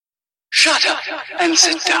Shut up and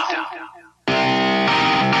sit down.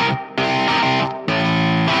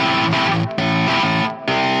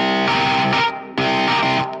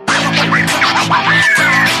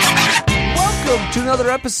 Welcome to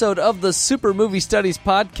another episode of the Super Movie Studies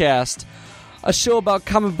Podcast, a show about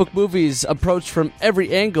comic book movies approached from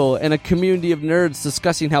every angle and a community of nerds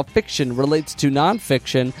discussing how fiction relates to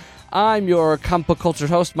nonfiction. I'm your comic book culture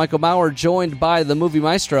host, Michael Maurer, joined by the movie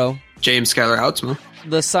maestro, James Schuyler Outsma,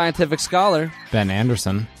 the scientific scholar, Ben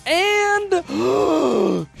Anderson,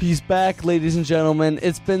 and he's back, ladies and gentlemen.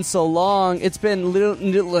 It's been so long. It's been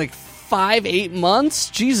like 5-8 months.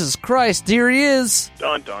 Jesus Christ, here he is.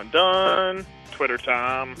 Dun dun dun. Twitter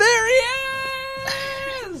Tom. There he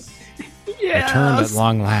is. yes. Returned at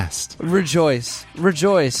long last. Rejoice,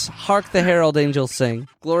 rejoice. Hark the herald angels sing.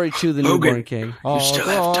 Glory to the newborn king. You still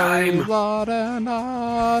have time. Blood and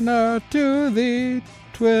honor to thee,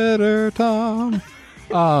 Twitter Tom.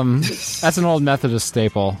 That's an old Methodist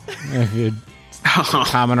staple. If you'd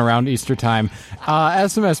common around Easter time.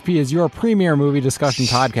 SMSP is your premier movie discussion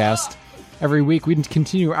podcast. Every week we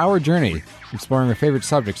continue our journey exploring our favorite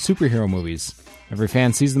subject, superhero movies. Every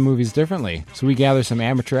fan sees the movies differently, so we gather some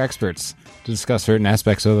amateur experts to discuss certain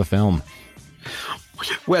aspects of the film.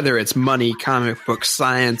 Whether it's money, comic book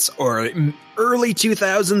science, or early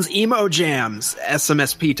 2000s emo jams,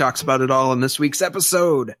 SMSP talks about it all in this week's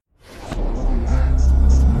episode.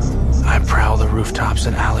 I prowl the rooftops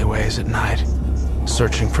and alleyways at night,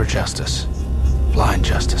 searching for justice. Blind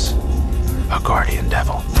justice. A guardian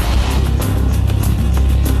devil.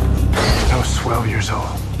 I was 12 years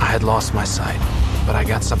old. I had lost my sight, but I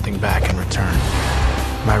got something back in return.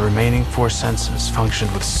 My remaining 4 senses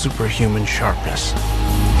functioned with superhuman sharpness.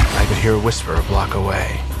 I could hear a whisper a block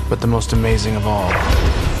away, but the most amazing of all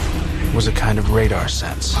was a kind of radar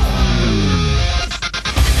sense.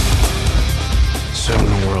 Soon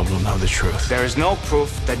the world will know the truth. There is no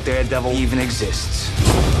proof that Daredevil even exists.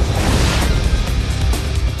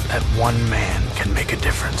 That one man can make a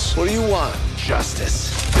difference. What do you want?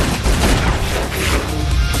 Justice.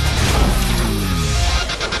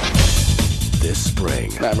 This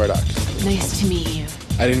spring. Matt Murdock. Nice to meet you.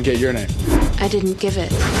 I didn't get your name. I didn't give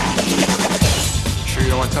it. Sure you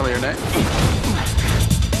don't want to tell me your name?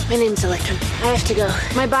 My name's Electrum. I have to go.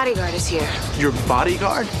 My bodyguard is here. Your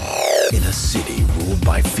bodyguard? In a city ruled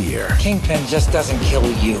by fear. Kingpin just doesn't kill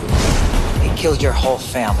you. He kills your whole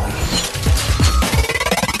family.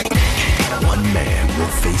 One man will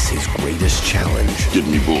face his greatest challenge. Give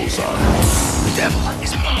me bullseye. The devil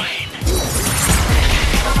is mine.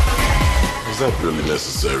 Was that really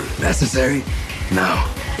necessary? Necessary? No.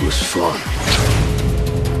 It was fun.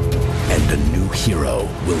 And a new hero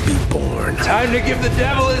will be born. Time to give the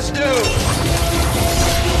devil his due.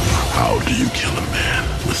 How do you kill a man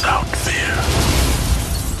without fear?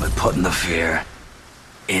 By putting the fear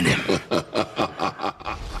in him.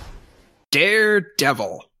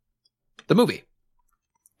 Daredevil, the movie.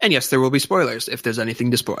 And yes, there will be spoilers if there's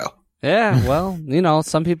anything to spoil. Yeah, well,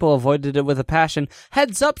 some people avoided it with a passion.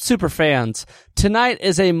 Heads up, superfans. Tonight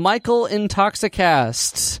is a Michael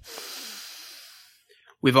Intoxicast.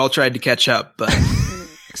 We've all tried to catch up, but...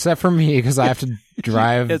 Except for me, because I have to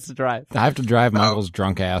drive. It's a drive. I have to drive Michael's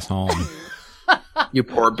drunk ass home. You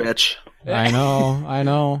poor bitch. I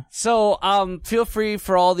know. So, feel free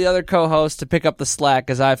for all the other co-hosts to pick up the slack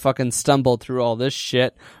as I fucking stumbled through all this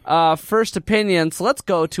shit. First opinions. Let's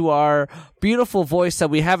go to our beautiful voice that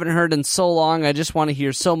we haven't heard in so long. I just want to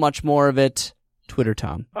hear so much more of it. Twitter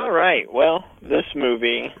Tom. All right. Well, this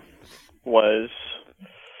movie was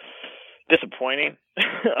disappointing.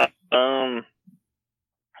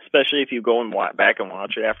 Especially if you go and back and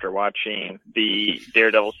watch it after watching the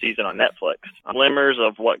Daredevil season on Netflix. Glimmers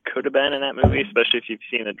of what could have been in that movie, especially if you've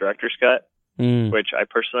seen the director's cut, which I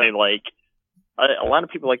personally like. A lot of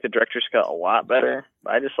people like the director's cut a lot better.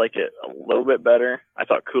 I just liked it a little bit better. I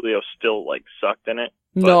thought Coolio still sucked in it.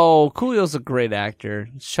 No, Coolio's a great actor.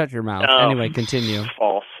 Shut your mouth. Anyway, continue.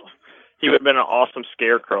 False. He would have been an awesome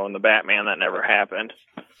Scarecrow in the Batman. That never happened.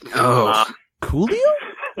 Oh. Coolio?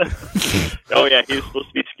 Oh yeah, he was supposed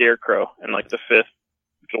to be Scarecrow in the 5th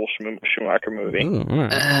Joel Schumacher movie. Ooh, all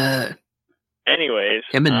right. Anyways,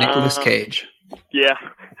 Him and Nicolas Cage. Yeah,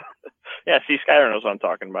 yeah. See, Skyler knows what I'm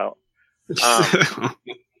talking about.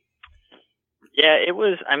 Yeah, it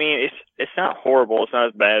was. I mean, it's not horrible. It's not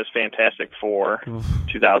as bad as Fantastic Four,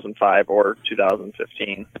 2005 or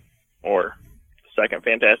 2015, or second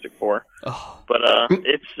Fantastic Four. But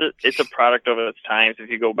it's a product of its times. If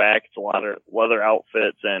you go back, it's a lot of leather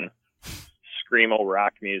outfits and screamo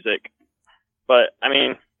rock music. But I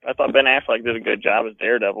mean, I thought Ben Affleck did a good job as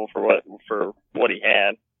Daredevil for what he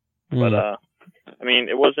had. But I mean,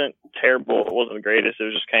 it wasn't terrible. It wasn't the greatest. It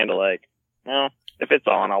was just kind of like, well, if it's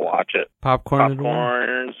on, I'll watch it. Popcorn.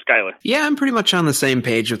 Skylar. Yeah, I'm pretty much on the same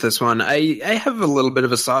page with this one. I have a little bit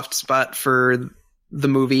of a soft spot for the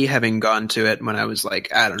movie, having gone to it when I was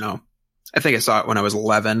like, I don't know. I think I saw it when I was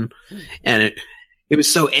 11, and it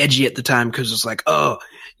was so edgy at the time because it was like, oh,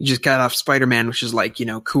 you just got off Spider-Man, which is like,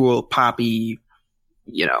 cool, poppy,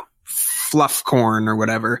 fluff corn or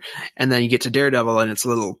whatever. And then you get to Daredevil and it's a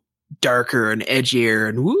little darker and edgier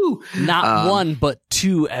and woo. Not one, but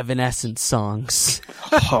 2 Evanescence songs.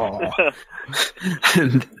 Oh.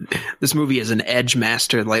 And this movie is an edge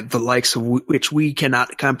master, like the likes of which we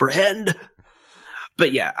cannot comprehend.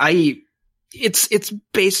 But yeah, it's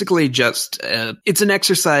basically just it's an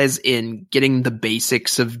exercise in getting the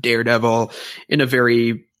basics of Daredevil in a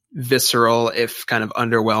very visceral, if kind of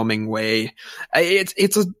underwhelming way.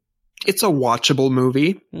 It's a watchable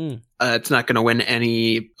movie. It's not going to win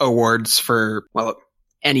any awards for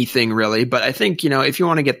anything really, but I think if you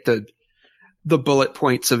want to get the bullet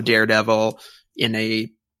points of Daredevil in a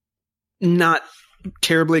not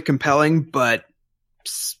terribly compelling but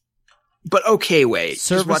okay way,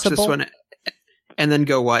 just watch this one and then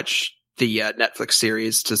go watch the Netflix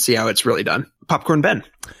series to see how it's really done. Popcorn Ben.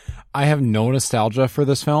 I have no nostalgia for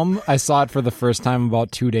this film. I saw it for the first time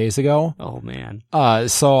about 2 days ago. Oh, man.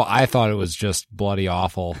 So I thought it was just bloody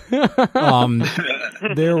awful.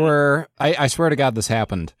 There were... I swear to God this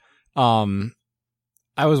happened. I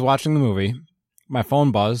was watching the movie. My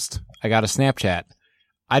phone buzzed. I got a Snapchat.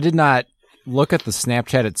 I did not look at the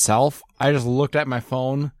Snapchat itself. I just looked at my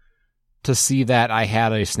phone to see that I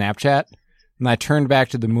had a Snapchat. And I turned back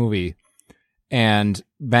to the movie. And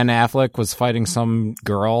Ben Affleck was fighting some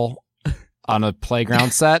girl on a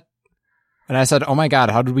playground set. And I said, oh my God,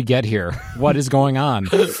 how did we get here? What is going on?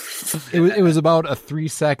 It was about a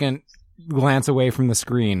 3-second glance away from the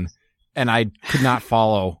screen. And I could not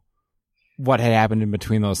follow what had happened in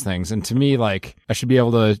between those things. And to me, like, I should be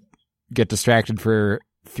able to get distracted for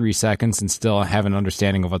 3 seconds and still have an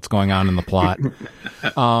understanding of what's going on in the plot.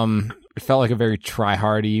 It felt like a very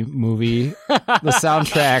try-hardy movie. The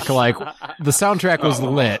soundtrack was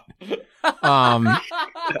lit.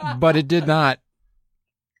 But it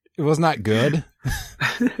was not good.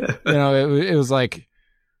 It was like,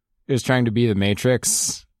 it was trying to be the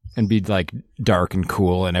Matrix and be like dark and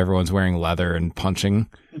cool and everyone's wearing leather and punching.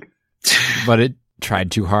 But it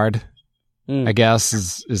tried too hard, I guess,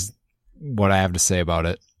 is what I have to say about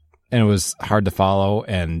it. And it was hard to follow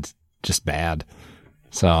and just bad.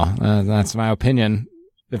 So that's my opinion.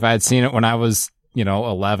 If I had seen it when I was,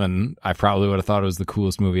 11, I probably would have thought it was the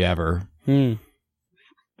coolest movie ever.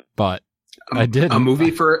 But I didn't. A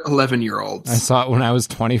movie for 11-year-olds. I saw it when I was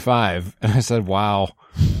 25, and I said, wow.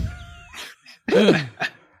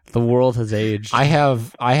 The world has aged. I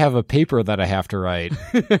have a paper that I have to write.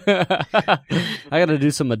 I got to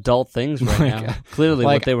do some adult things right now. Clearly,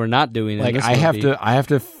 what they were not doing. In this movie.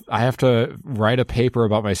 I have to write a paper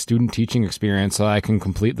about my student teaching experience so I can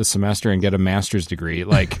complete the semester and get a master's degree.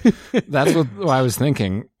 Like that's what I was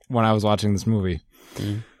thinking when I was watching this movie.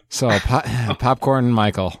 So, Popcorn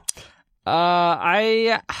Michael.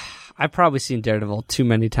 I've probably seen Daredevil too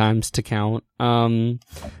many times to count.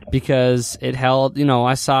 Because it held,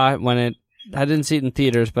 I saw it when I didn't see it in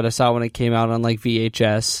theaters, but I saw it when it came out on like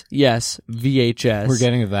VHS. Yes, VHS. We're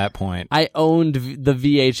getting to that point. I owned the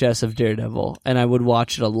VHS of Daredevil, and I would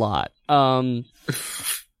watch it a lot. Don't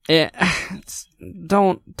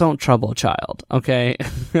trouble a child, okay?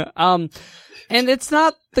 And it's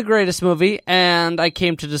not the greatest movie, and I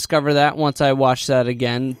came to discover that once I watched that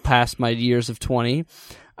again, past my years of 20.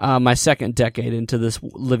 My second decade into this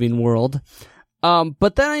living world.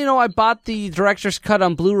 But then, I bought the director's cut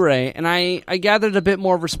on Blu-ray, and I gathered a bit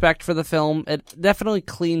more respect for the film. It definitely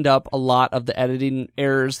cleaned up a lot of the editing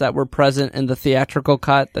errors that were present in the theatrical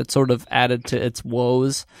cut that sort of added to its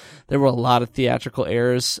woes. There were a lot of theatrical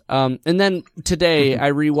errors. And then today, I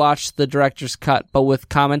rewatched the director's cut, but with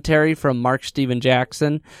commentary from Mark Steven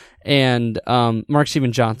Johnson. Mark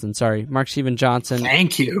Steven Johnson.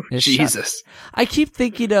 Thank you. Jesus. I keep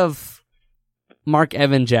thinking of Mark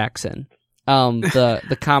Evan Jackson.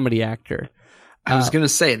 The comedy actor. I was going to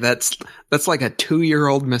say that's like a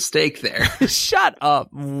 2-year-old mistake there. Shut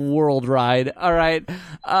up, Worldwide. All right.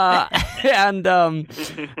 And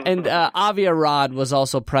Avi Arad was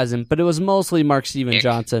also present, but it was mostly Mark Steven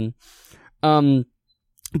Johnson.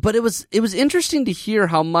 But it was interesting to hear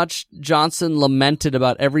how much Johnson lamented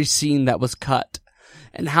about every scene that was cut.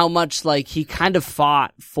 And how much, he kind of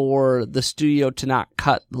fought for the studio to not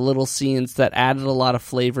cut the little scenes that added a lot of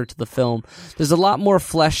flavor to the film. There's a lot more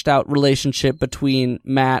fleshed out relationship between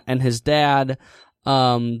Matt and his dad.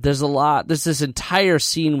 There's this entire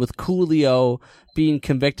scene with Coolio being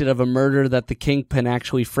convicted of a murder that the Kingpin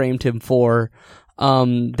actually framed him for.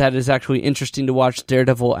 That is actually interesting to watch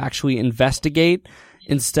Daredevil actually investigate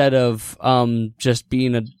instead of just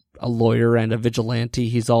being a lawyer and a vigilante.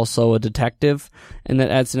 He's also a detective, and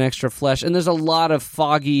that adds an extra flesh. And there's a lot of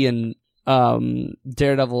Foggy and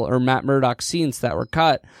Daredevil or Matt Murdock scenes that were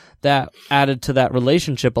cut that added to that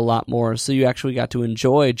relationship a lot more. So you actually got to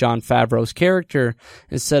enjoy Jon Favreau's character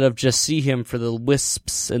instead of just see him for the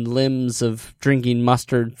wisps and limbs of drinking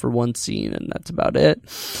mustard for one scene, and that's about it.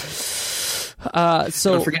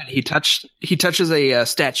 So don't forget he touches a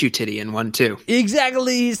statue titty in one too.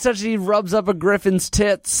 Exactly, he rubs up a griffin's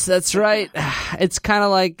tits. That's right. It's kind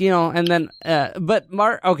of like, and then but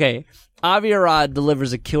Avi Arad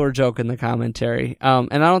delivers a killer joke in the commentary,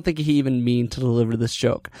 and I don't think he even meant to deliver this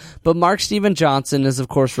joke. But Mark Steven Johnson is, of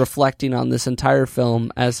course, reflecting on this entire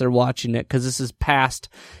film as they're watching it, because this is past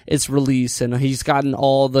its release, and he's gotten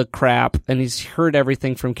all the crap, and he's heard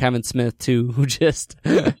everything from Kevin Smith, too, who just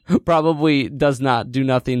probably does not do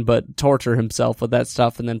nothing but torture himself with that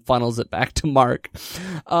stuff and then funnels it back to Mark.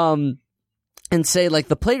 And say, like,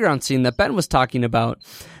 the playground scene that Ben was talking about,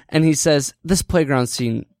 and he says, this playground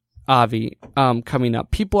scene, Avi, coming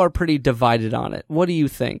up, people are pretty divided on it. What do you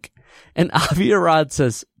think? And Avi Arad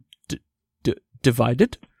says,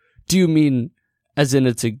 divided? Do you mean as in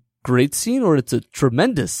it's a great scene or it's a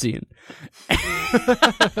tremendous scene? And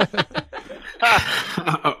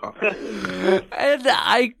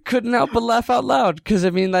I couldn't help but laugh out loud, because I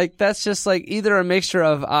mean, like, that's just like either a mixture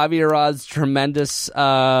of Avi Arad's tremendous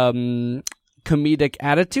comedic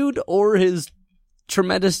attitude or his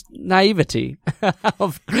tremendous naivety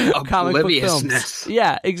of comic book films.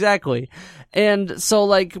 Yeah, exactly. And so,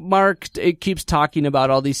 like, Mark keeps talking about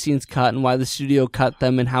all these scenes cut and why the studio cut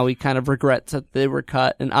them and how he kind of regrets that they were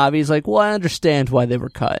cut. And Avi's like, well, I understand why they were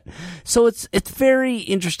cut. So it's very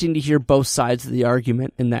interesting to hear both sides of the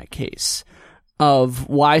argument in that case of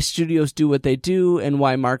why studios do what they do and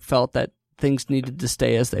why Mark felt that things needed to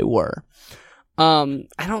stay as they were. I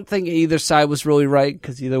don't think either side was really right,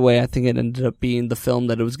 because either way, I think it ended up being the film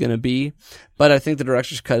that it was going to be. But I think the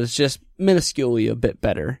director's cut is just minusculely a bit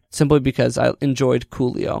better, simply because I enjoyed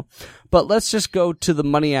Coolio. But let's just go to the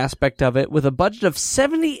money aspect of it. With a budget of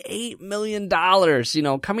 $78 million,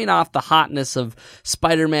 coming off the hotness of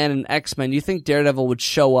Spider-Man and X-Men, you think Daredevil would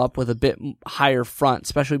show up with a bit higher front,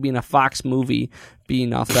 especially being a Fox movie,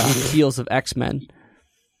 being off the heels of X-Men.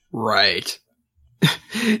 Right.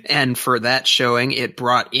 And for that showing, it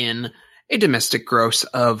brought in a domestic gross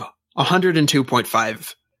of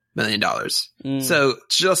 $102.5 million. So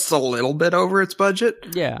just a little bit over its budget.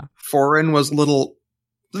 Yeah. Foreign was a little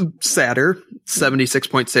sadder,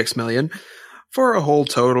 $76.6 million, for a whole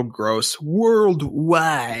total gross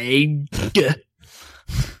worldwide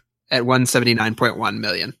at $179.1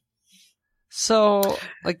 million. So,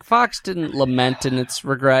 like, Fox didn't lament in its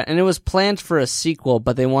regret, and it was planned for a sequel,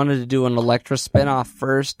 but they wanted to do an Elektra spinoff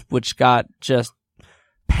first, which got just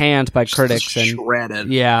panned by critics and shredded.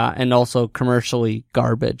 Yeah, and also commercially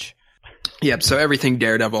garbage. Yep. So everything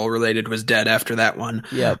Daredevil related was dead after that one.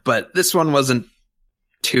 Yeah, but this one wasn't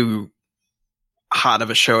too hot of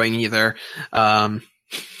a showing either. A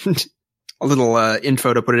little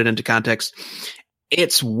info to put it into context: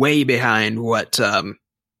 it's way behind what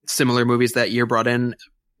similar movies that year brought in,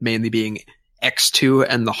 mainly being X2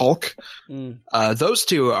 and the Hulk. Those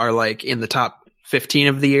two are like in the top 15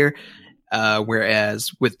 of the year,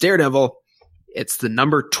 whereas with Daredevil, it's the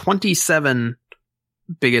number 27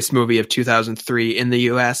 biggest movie of 2003 in the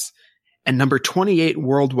US and number 28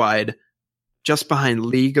 worldwide, just behind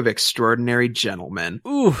League of Extraordinary Gentlemen.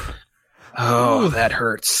 Ooh. Oh, that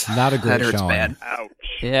hurts. Not a great That hurts showing. bad. Ouch.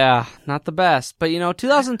 Yeah, not the best. But,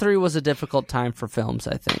 2003 was a difficult time for films,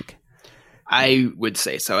 I think. I would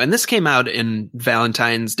say so. And this came out in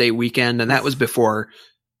Valentine's Day weekend, and that was before,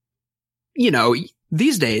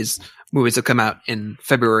 these days, movies will come out in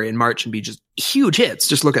February and March and be just huge hits.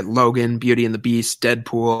 Just look at Logan, Beauty and the Beast,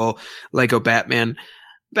 Deadpool, Lego Batman.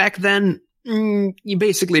 Back then, you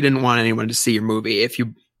basically didn't want anyone to see your movie if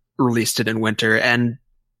you released it in winter, and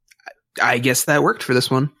I guess that worked for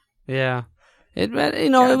this one. Yeah. It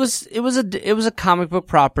was a comic book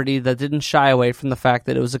property that didn't shy away from the fact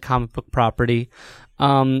that it was a comic book property.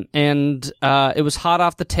 And it was hot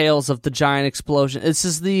off the tails of the giant explosion. This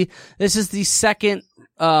is the second,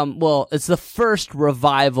 it's the first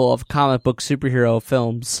revival of comic book superhero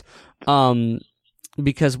films.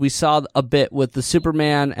 Because we saw a bit with the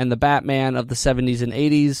Superman and the Batman of the 70s and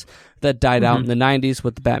 80s that died out in the 90s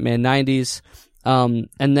with the Batman 90s. And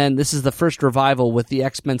then this is the first revival with the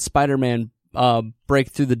X-Men Spider-Man break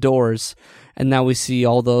through the doors. And now we see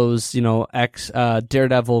all those,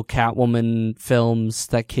 Daredevil, Catwoman films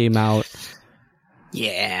that came out.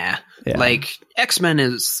 Yeah. Yeah. Like, X-Men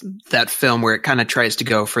is that film where it kind of tries to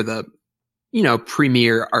go for the,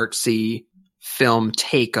 premier artsy film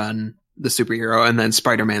take on the superhero, and then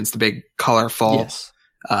Spider-Man's the big colorful, Yes.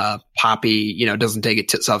 poppy, doesn't take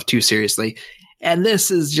itself too seriously. And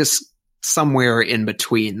this is just somewhere in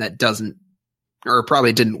between that doesn't, or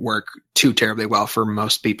probably didn't work too terribly well for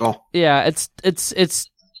most people. Yeah, it's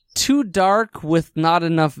too dark with not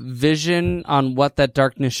enough vision on what that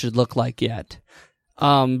darkness should look like yet.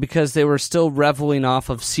 Because they were still reveling off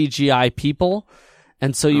of CGI people,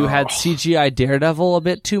 and so you had CGI Daredevil a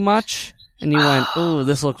bit too much, and you went, "Oh,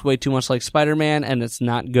 this looks way too much like Spider-Man," and it's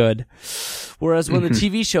not good. Whereas when the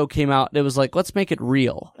TV show came out, it was like, "Let's make it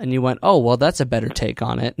real," and you went, "Oh, well, that's a better take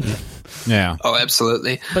on it." Yeah. Oh,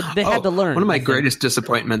 absolutely. But they had to learn. One of my greatest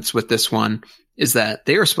disappointments with this one is that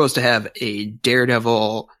they were supposed to have a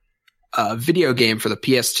Daredevil video game for the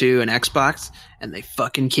PS2 and Xbox, and they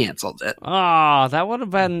fucking canceled it. Ah, that would have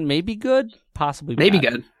been maybe good, possibly Maybe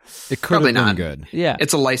bad. good. It could Probably have been not. good. Yeah,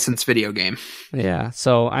 It's a licensed video game. yeah.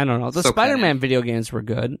 So I don't know. The So Spider-Man video games were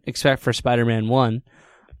good, except for Spider-Man 1.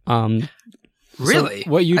 Really?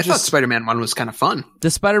 what you I thought just- Spider-Man 1 was kind of fun. The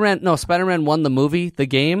Spider-Man 1, the movie, the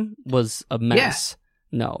game was a mess.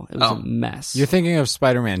 No, it was Oh. a mess. You're thinking of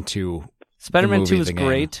Spider-Man 2. Spider-Man the 2 movie, was the game.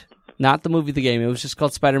 great. Not the movie, the game. It was just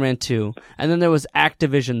called Spider-Man 2. And then there was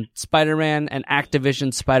Activision Spider-Man and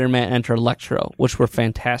Activision Spider-Man Enter Electro, which were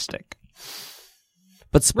fantastic.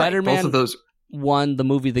 But Both Spider-Man of those. 1, the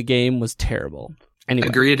movie, the game, was terrible. Anyway.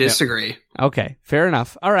 Agree to disagree. Okay, fair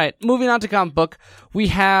enough. All right, moving on to comic book. We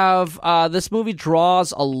have this movie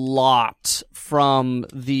draws a lot from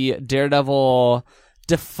the Daredevil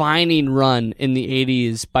defining run in the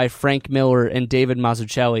 80s by Frank Miller and David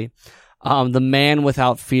Mazzucchelli. The Man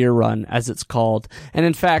Without Fear run, as it's called. And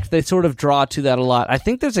in fact, they sort of draw to that a lot. I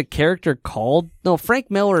think there's a character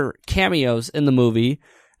Frank Miller cameos in the movie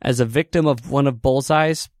as a victim of one of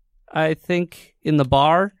Bullseye's, I think, in the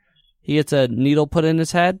bar. He gets a needle put in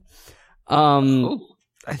his head. I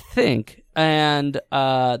think. And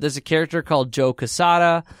there's a character called Joe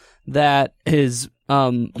Quesada that is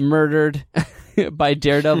murdered by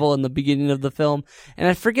Daredevil in the beginning of the film. And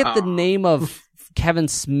I forget the name of Kevin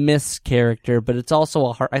Smith's character, but it's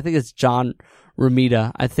also I think it's John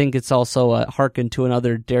Romita. I think it's also a hearken to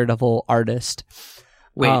another Daredevil artist.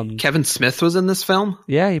 Wait, Kevin Smith was in this film?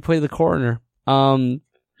 Yeah, he played the coroner.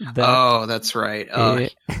 That's right.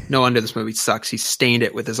 No wonder this movie sucks. He stained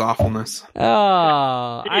it with his awfulness.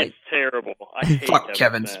 It's terrible. I hate Fuck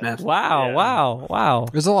Kevin Smith. Wow, Yeah. wow.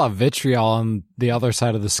 There's a lot of vitriol on the other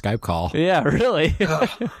side of the Skype call. Yeah, really.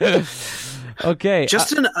 Okay.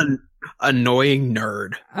 Just an annoying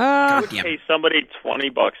nerd. I would pay somebody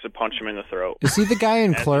 $20 to punch him in the throat. Is he the guy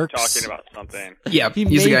in as he's Clerks? talking about something. Yeah, he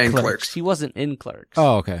he's the made guy in Clerks. Clerks. He wasn't in Clerks.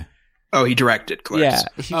 Oh, okay. Oh, he directed Clerks.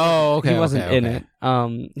 Yeah. Okay. He wasn't in okay.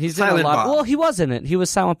 it. He's Silent in a lot. Bob. Well, he was in it. He was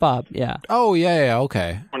Silent Bob. Yeah. Oh, yeah,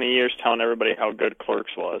 okay. 20 years telling everybody how good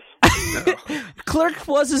Clerks was. Clerk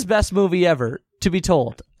was his best movie ever, to be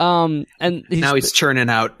told. And Now he's churning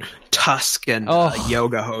out Tusk and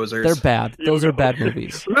Yoga Hosers. they're bad. Those are bad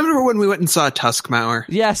movies. Remember when we went and saw Tuskmauer?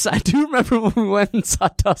 Yes, I do remember when we went and saw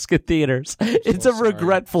Tusk at theaters. It's a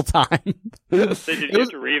regretful time. Did you have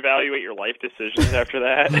to reevaluate your life decisions after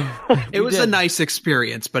that? It was a nice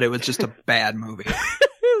experience, but it was just a bad movie.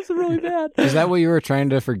 It was really bad. Is that what you were trying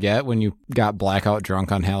to forget when you got blackout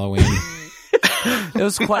drunk on Halloween? It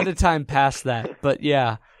was quite a time past that, but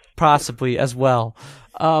yeah, possibly as well.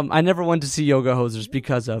 I never went to see Yoga Hosers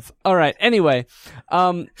because of. All right. Anyway,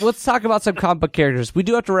 let's talk about some comic book characters. We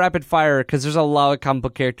do have to rapid fire because there's a lot of comic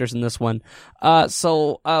book characters in this one.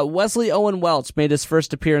 So Wesley Owen Welch made his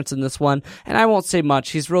first appearance in this one, and I won't say much.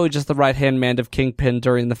 He's really just the right-hand man of Kingpin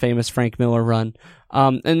during the famous Frank Miller run.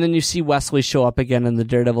 And then you see Wesley show up again in the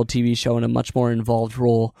Daredevil TV show in a much more involved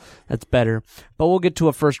role. That's better. But we'll get to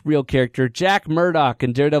a first real character. Jack Murdock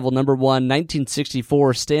in Daredevil #1,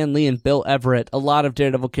 1964. Stan Lee and Bill Everett. A lot of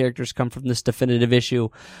Daredevil characters come from this definitive issue.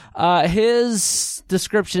 His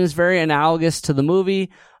description is very analogous to the movie.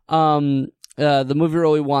 The movie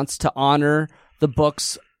really wants to honor the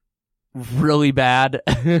books really bad.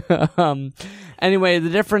 Anyway, the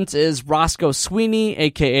difference is Roscoe Sweeney,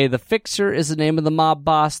 aka the Fixer, is the name of the mob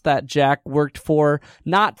boss that Jack worked for.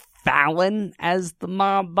 Not Fallon as the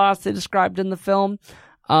mob boss they described in the film.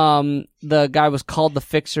 The guy was called the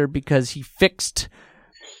Fixer because he fixed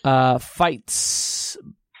fights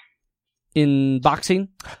in boxing.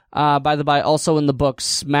 By the by, also in the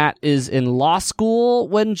books, Matt is in law school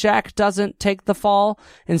when Jack doesn't take the fall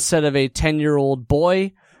instead of a 10-year-old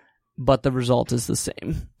boy, but the result is the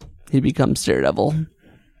same. He becomes Daredevil.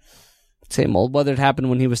 Same old. Whether it happened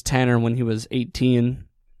when he was 10 or when he was 18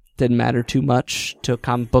 didn't matter too much to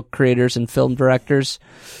comic book creators and film directors.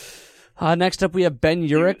 Next up, we have Ben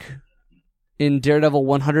Urich in Daredevil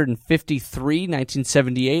 153,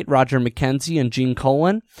 1978, Roger McKenzie and Gene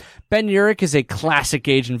Colan. Ben Urich is a classic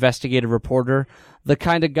age investigative reporter, the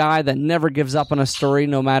kind of guy that never gives up on a story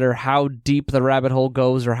no matter how deep the rabbit hole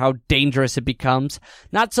goes or how dangerous it becomes.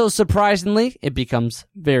 Not so surprisingly, it becomes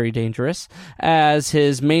very dangerous, as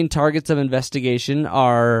his main targets of investigation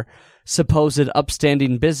are supposed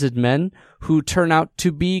upstanding businessmen who turn out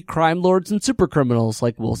to be crime lords and supercriminals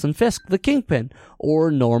like Wilson Fisk, the Kingpin, or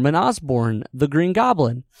Norman Osborn, the Green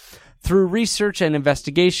Goblin. Through research and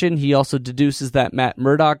investigation, he also deduces that Matt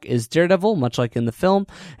Murdock is Daredevil, much like in the film,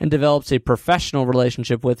 and develops a professional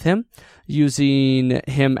relationship with him, using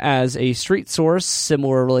him as a street source,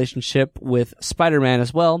 similar relationship with Spider-Man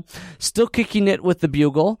as well. Still kicking it with the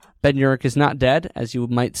Bugle. Ben Urich is not dead, as you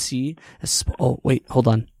might see. Oh, wait, hold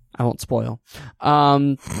on. I won't spoil.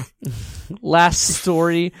 Last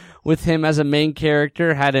story with him as a main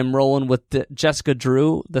character had him rolling with Jessica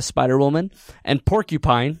Drew, the Spider-Woman, and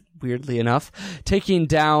Porcupine, weirdly enough, taking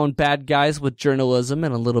down bad guys with journalism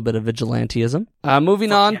and a little bit of vigilantism.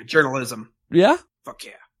 Moving on. Yeah, journalism. Yeah? Fuck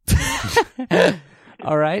yeah.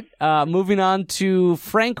 All right. Moving on to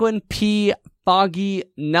Franklin P. Foggy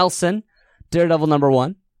Nelson, Daredevil number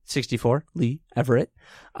 1, 64, Lee Everett.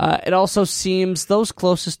 It also seems those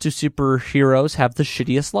closest to superheroes have the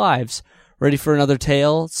shittiest lives. Ready for another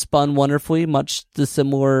tale, spun wonderfully, much the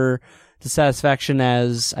similar dissatisfaction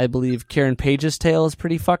as, I believe, Karen Page's tale is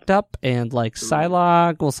pretty fucked up, and like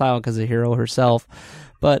Psylocke, well, Psylocke is a hero herself,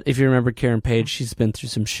 but if you remember Karen Page, she's been through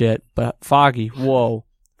some shit. But Foggy, whoa.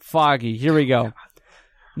 Foggy, here we go.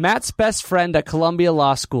 Matt's best friend at Columbia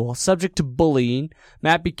Law School, subject to bullying.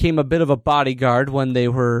 Matt became a bit of a bodyguard when they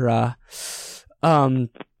were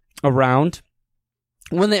around.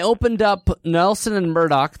 When they opened up Nelson and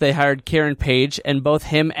Murdoch, they hired Karen Page, and both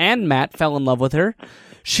him and Matt fell in love with her.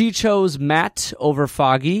 She chose Matt over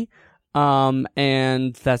Foggy,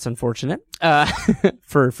 and that's unfortunate,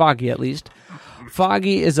 for Foggy at least.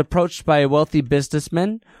 Foggy is approached by a wealthy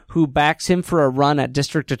businessman who backs him for a run at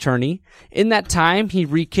district attorney. In that time, he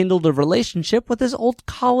rekindled a relationship with his old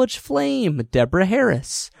college flame, Deborah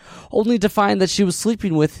Harris, only to find that she was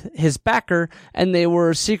sleeping with his backer and they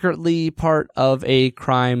were secretly part of a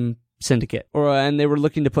crime syndicate, and they were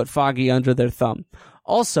looking to put Foggy under their thumb.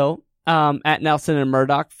 Also, at Nelson and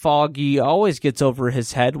Murdoch, Foggy always gets over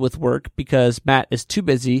his head with work because Matt is too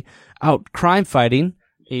busy out crime fighting,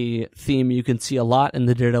 a theme you can see a lot in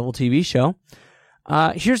the Daredevil TV show.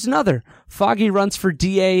 Here's another. Foggy runs for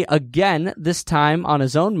DA again, this time on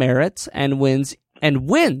his own merits, and wins,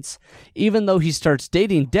 even though he starts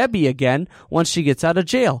dating Debbie again once she gets out of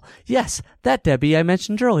jail. Yes, that Debbie I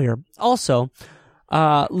mentioned earlier. Also,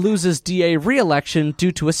 loses DA re-election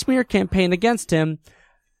due to a smear campaign against him,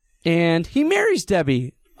 and he marries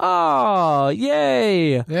Debbie. Oh,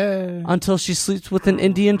 yay! Until she sleeps with an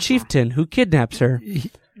Indian chieftain who kidnaps her.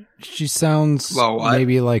 She sounds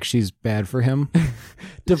maybe like she's bad for him.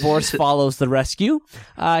 Divorce follows the rescue.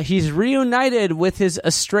 He's reunited with his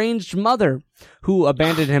estranged mother, who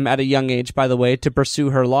abandoned him at a young age, by the way, to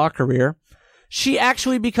pursue her law career. She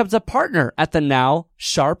actually becomes a partner at the now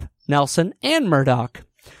Sharp, Nelson, and Murdoch.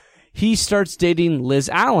 He starts dating Liz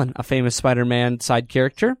Allen, a famous Spider-Man side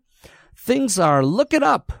character. Things are looking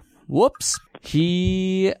up. Whoops.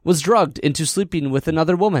 He was drugged into sleeping with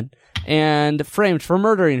another woman and framed for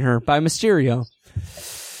murdering her by Mysterio.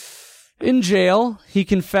 In jail, he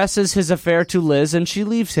confesses his affair to Liz and she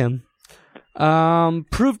leaves him.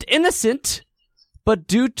 Proved innocent, but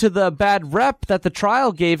due to the bad rep that the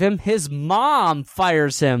trial gave him, his mom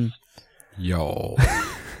fires him. Yo,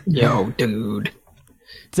 dude.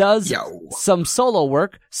 Does some solo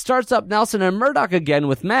work, starts up Nelson and Murdoch again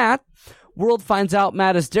with Matt. World finds out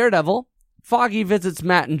Matt is Daredevil. Foggy visits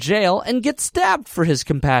Matt in jail and gets stabbed for his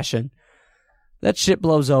compassion. That shit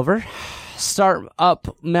blows over. Start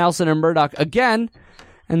up Nelson and Murdoch again,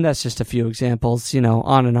 and that's just a few examples,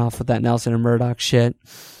 on and off with that Nelson and Murdoch shit.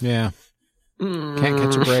 Yeah. Can't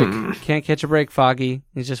catch a break. Can't catch a break, Foggy.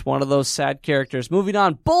 He's just one of those sad characters. Moving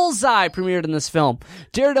on, Bullseye premiered in this film.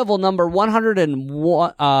 Daredevil number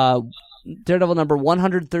 101. Daredevil number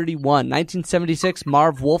 131, 1976,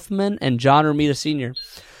 Marv Wolfman and John Romita Sr.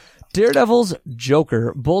 Daredevil's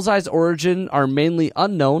Joker. Bullseye's origin are mainly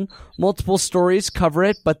unknown. Multiple stories cover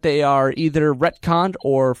it, but they are either retconned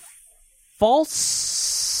or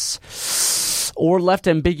false or left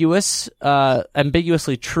ambiguously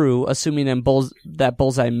true, assuming that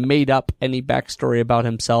Bullseye made up any backstory about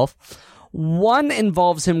himself. One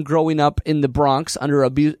involves him growing up in the Bronx under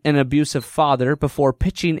an abusive father before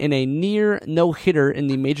pitching in a near no-hitter in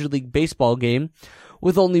the Major League Baseball game.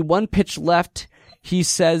 With only one pitch left, he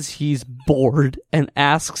says he's bored and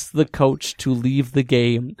asks the coach to leave the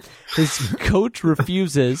game. His coach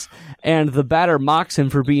refuses, and the batter mocks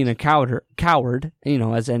him for being a coward,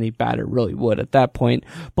 as any batter really would at that point.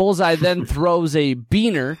 Bullseye then throws a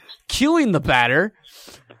beaner, killing the batter.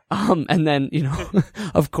 And then,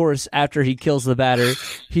 of course, after he kills the batter,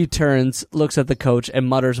 he turns, looks at the coach, and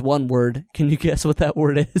mutters one word. Can you guess what that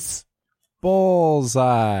word is?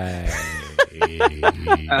 Bullseye.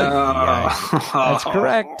 That's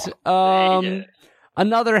correct.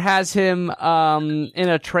 Another has him in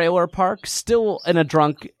a trailer park, still in a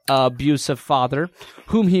drunk, abusive father,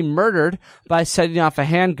 whom he murdered by setting off a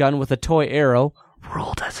handgun with a toy arrow,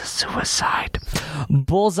 ruled as a suicide.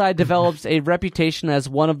 Bullseye develops a reputation as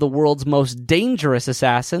one of the world's most dangerous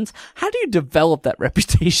assassins. How do you develop that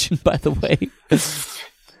reputation, by the way?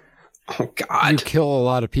 Oh, God. You kill a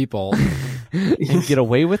lot of people. And get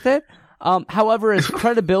away with it? However, his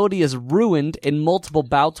credibility is ruined in multiple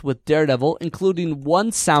bouts with Daredevil, including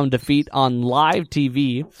one sound defeat on live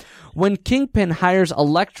TV. When Kingpin hires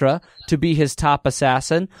Elektra to be his top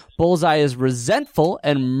assassin, Bullseye is resentful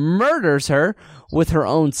and murders her with her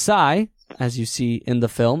own sigh, as you see in the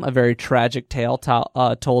film, a very tragic tale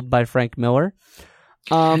told by Frank Miller.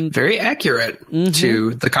 Very accurate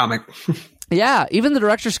to the comic. Yeah, even the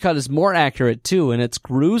director's cut is more accurate, too, and it's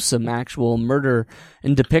gruesome actual murder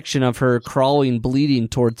and depiction of her crawling, bleeding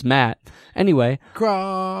towards Matt. Anyway.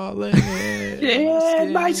 Crawling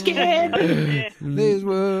in my skin.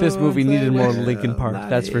 This movie needed more Linkin Park,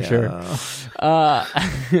 that's for sure.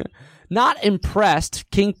 Not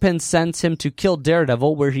impressed, Kingpin sends him to kill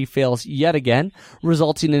Daredevil, where he fails yet again,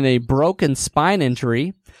 resulting in a broken spine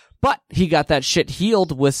injury. But he got that shit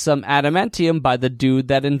healed with some adamantium by the dude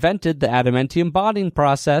that invented the adamantium bonding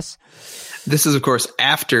process. This is, of course,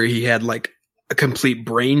 after he had like a complete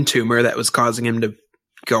brain tumor that was causing him to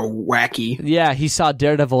go wacky. Yeah, he saw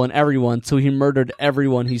Daredevil in everyone, so he murdered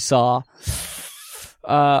everyone he saw.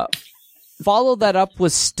 Followed that up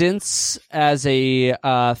with stints as a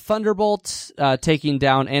Thunderbolt, taking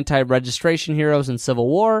down anti-registration heroes in Civil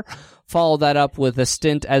War. Follow that up with a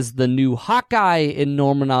stint as the new Hawkeye in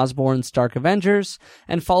Norman Osborn's Dark Avengers,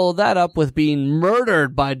 and follow that up with being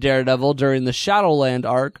murdered by Daredevil during the Shadowland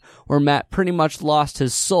arc, where Matt pretty much lost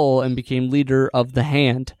his soul and became leader of the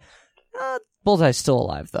Hand. Bullseye's still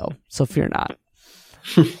alive, though, so fear not.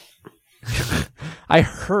 I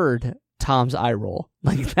heard Tom's eye roll.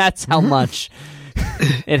 Like, that's how much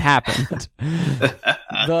it happened.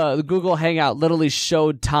 The Google Hangout literally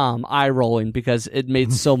showed Tom eye rolling because it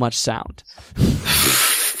made so much sound.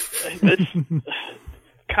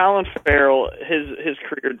 Colin Farrell, his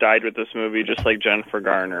career died with this movie, just like Jennifer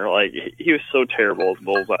Garner. Like, he was so terrible as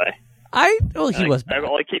Bullseye. He was bad.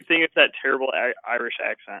 All I keep thinking is that terrible Irish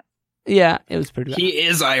accent. Yeah, it was pretty bad. He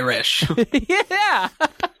is Irish. Yeah.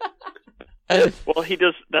 Well, he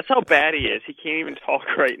does. That's how bad he is. He can't even talk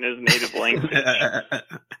right in his native language.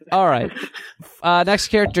 All right. Next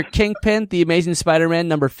character, Kingpin, The Amazing Spider-Man,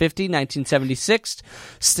 number 50, 1976.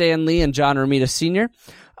 Stan Lee and John Romita Sr.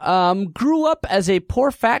 Grew up as a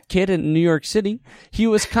poor fat kid in New York City. He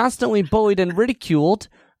was constantly bullied and ridiculed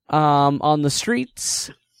on the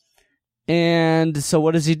streets. And so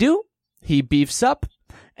what does he do? He beefs up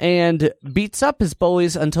and beats up his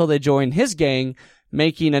bullies until they join his gang,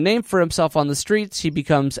 making a name for himself on the streets. He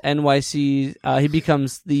becomes he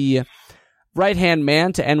becomes the right-hand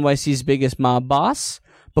man to NYC's biggest mob boss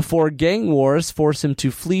before gang wars force him to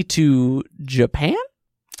flee to Japan?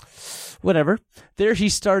 Whatever. There he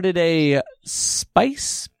started a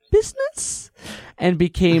spice business and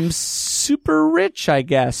became super rich, I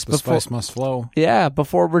guess. The spice must flow. Yeah,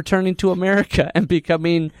 before returning to America and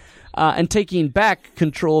becoming and taking back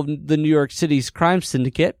control of the New York City's crime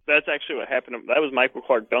syndicate. That's actually what happened. That was Michael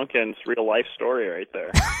Clark Duncan's real life story right there.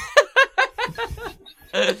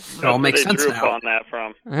 It all makes sense drew now. upon that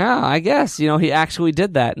from. Yeah, I guess. He actually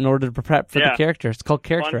did that in order to prep for the character. It's called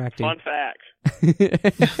character acting. Fun fact.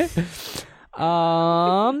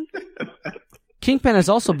 Kingpin has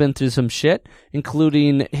also been through some shit,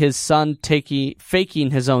 including his son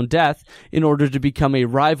faking his own death in order to become a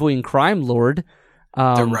rivaling crime lord.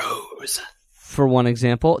 The Rose. For one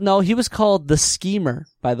example. No, he was called the Schemer,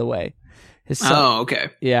 by the way. His son, oh,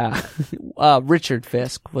 okay. Yeah. Richard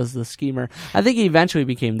Fisk was the Schemer. I think he eventually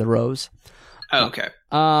became the Rose. Oh, okay.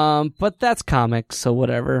 But that's comics, so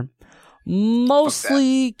whatever.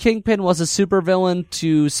 Mostly, Kingpin was a supervillain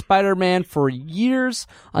to Spider-Man for years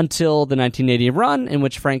until the 1980 run, in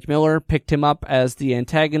which Frank Miller picked him up as the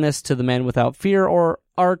antagonist to the Man Without Fear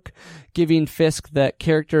arc, giving Fisk that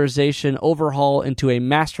characterization overhaul into a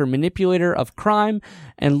master manipulator of crime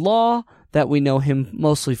and law that we know him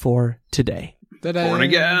mostly for today. Born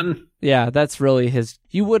again. Yeah, that's really his.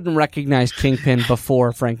 You wouldn't recognize Kingpin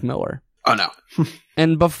before Frank Miller. Oh, no.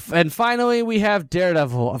 And finally, we have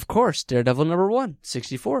Daredevil. Of course, Daredevil number 1,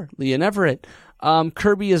 64, Leon Everett.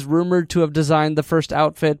 Kirby is rumored to have designed the first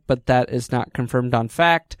outfit, but that is not confirmed on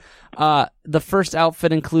fact. The first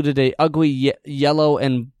outfit included a ugly yellow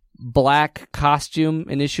and black costume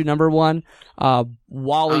in issue number 1.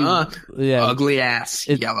 Wally, ugly ass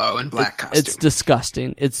yellow and black costume. It's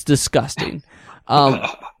disgusting. It's disgusting.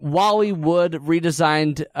 Wally Wood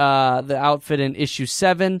redesigned the outfit in issue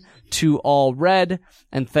 7 to all red,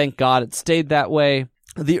 and thank God it stayed that way.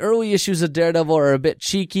 The early issues of Daredevil are a bit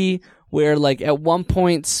cheeky, where like at one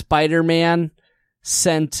point Spider-Man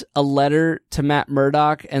sent a letter to Matt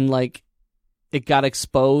Murdock and like it got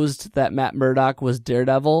exposed that Matt Murdock was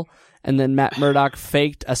Daredevil, and then Matt Murdock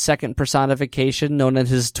faked a second personification known as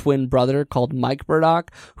his twin brother called Mike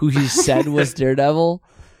Murdock, who he said was Daredevil,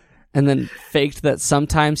 and then faked that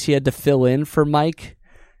sometimes he had to fill in for Mike.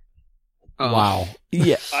 Wow.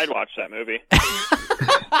 Yeah. I'd watch that movie.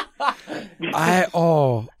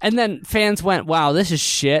 And then fans went, wow, this is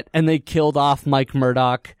shit, and they killed off Mike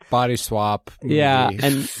Murdock. Body swap. Movie. Yeah,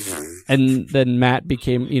 and then Matt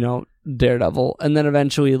became, Daredevil, and then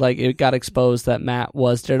eventually like it got exposed that Matt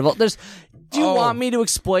was Daredevil. Do you want me to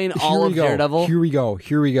explain all of Daredevil? Here we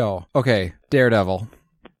go. Okay, Daredevil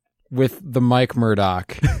with the Mike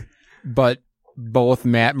Murdock, but both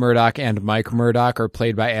Matt Murdock and Mike Murdock are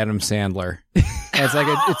played by Adam Sandler.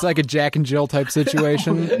 It's like a Jack and Jill type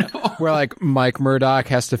situation where like Mike Murdock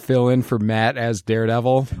has to fill in for Matt as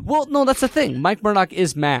Daredevil. Well, no, that's the thing. Mike Murdock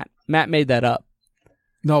is Matt. Matt made that up.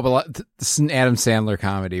 No, but this is an Adam Sandler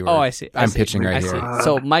comedy. Where I see. I'm pitching right here.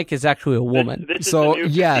 So Mike is actually a woman. This is the new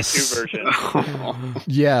 52 version.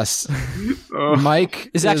 Yes.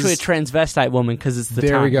 Mike is actually a transvestite woman because it's the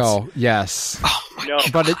There times. we go. Yes.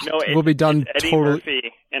 But it will be done it's Eddie totally.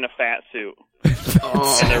 Murphy in a fat suit.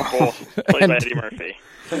 And they're both played by Eddie Murphy.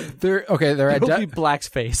 They're It'll be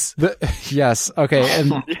Blackface. Yes. Okay.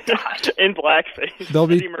 And in blackface. they'll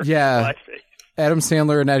be Eddie Murphy in blackface. Adam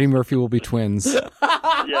Sandler and Eddie Murphy will be twins.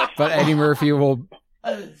 Yes. But Eddie Murphy will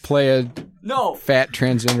play a No. fat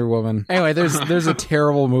transgender woman. Anyway, there's a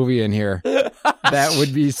terrible movie in here that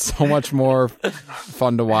would be so much more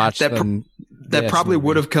fun to watch than that probably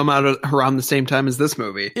would have come out around the same time as this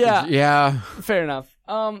movie. Yeah. Yeah. Fair enough.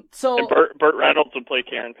 And Burt Reynolds would play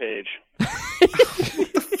Karen Page.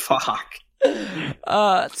 Fuck.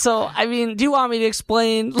 So, I mean, do you want me to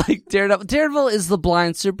explain, like, Daredevil? Daredevil is the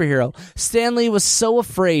blind superhero. Stan Lee was so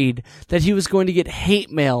afraid that he was going to get hate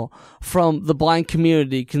mail from the blind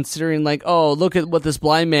community, considering, like, oh, look at what this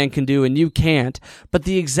blind man can do and you can't. But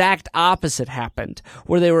the exact opposite happened,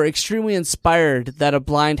 where they were extremely inspired that a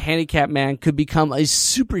blind handicapped man could become a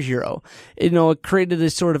superhero. It created a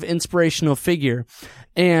sort of inspirational figure.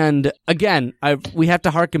 And again, we have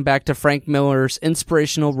to harken back to Frank Miller's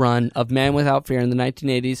inspirational run of Man Without Fear in the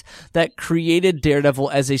 1980s that created Daredevil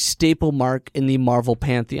as a staple mark in the Marvel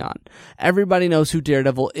pantheon. Everybody knows who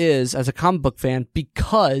Daredevil is as a comic book fan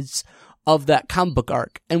because of that comic book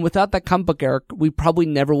arc. And without that comic book arc, we probably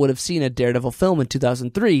never would have seen a Daredevil film in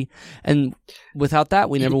 2003. And without that,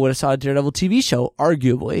 we never would have saw a Daredevil TV show,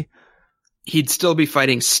 arguably. He'd still be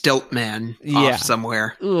fighting Stiltman off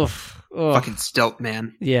somewhere. Oof. Fucking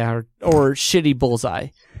Stiltman. Yeah, or Shitty Bullseye.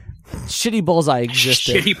 Shitty Bullseye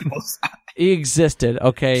existed. Shitty Bullseye. He existed,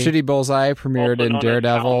 okay. Shitty Bullseye premiered in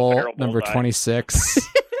Daredevil number 26,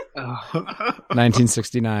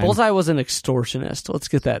 1969. Bullseye was an extortionist. Let's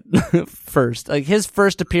get that first. Like, his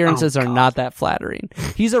first appearances are not that flattering.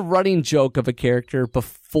 He's a running joke of a character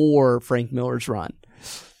before Frank Miller's run.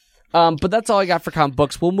 But that's all I got for comic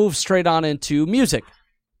books. We'll move straight on into music.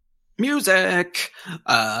 Music.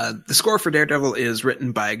 The score for Daredevil is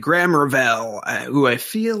written by Graham Revell, who I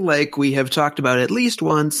feel like we have talked about at least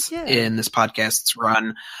once in this podcast's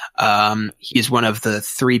run. He's one of the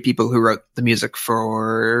 3 people who wrote the music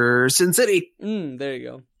for Sin City. There you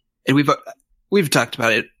go. And we've talked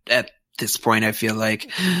about it at this point, I feel like.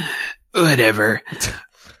 Whatever.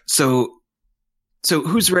 So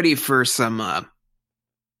who's ready for some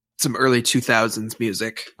early 2000s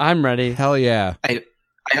music? I'm ready. Hell yeah.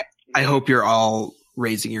 I hope you're all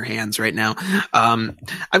raising your hands right now.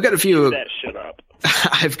 I've got a few. That shit up.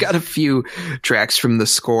 I've got a few tracks from the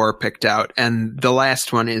score picked out, and the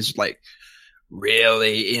last one is like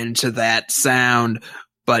really into that sound.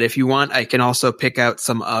 But if you want, I can also pick out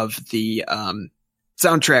some of the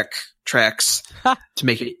soundtrack tracks to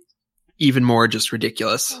make it even more just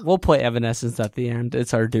ridiculous. We'll play Evanescence at the end.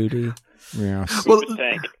 It's our duty. Yeah. Well,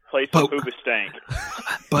 Stank. Play some Hooba Stank.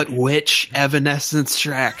 but which Evanescence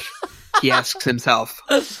track? He asks himself.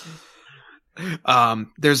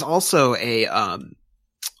 There's also a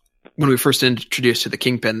when we first introduced to the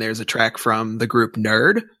Kingpin, there's a track from the group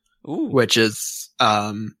Nerd, which is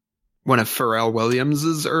one of Pharrell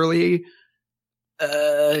Williams' early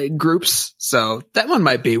groups. So that one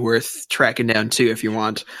might be worth tracking down too if you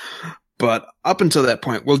want. But up until that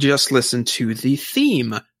point, we'll just listen to the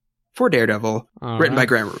theme for Daredevil, written by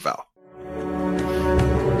Graham Revell.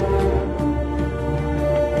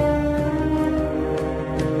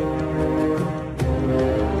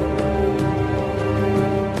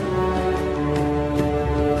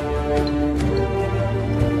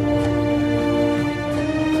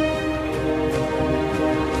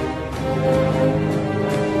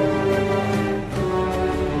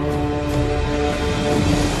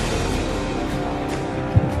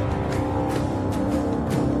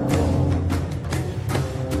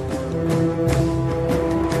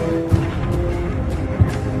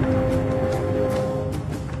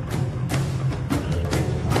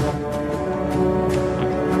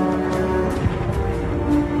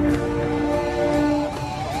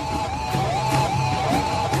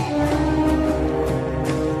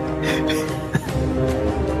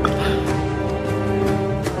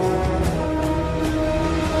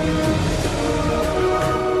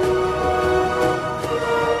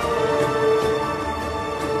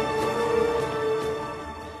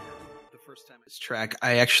 Track,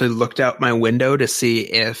 I actually looked out my window to see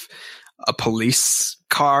if a police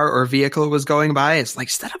car or vehicle was going by. It's like,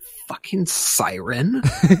 is that a fucking siren?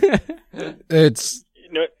 It's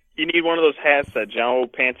you need one of those hats that Joe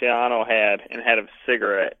Pantoliano had and had a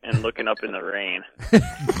cigarette and looking up in the rain. Like,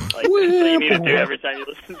 that's what you need to do every time you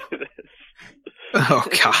listen to this. Oh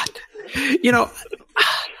God. You know,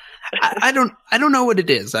 I don't know what it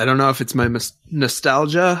is. I don't know if it's my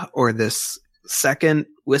nostalgia or this second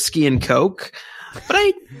whiskey and Coke, but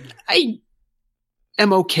I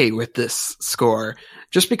am okay with this score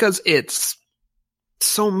just because it's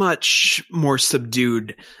so much more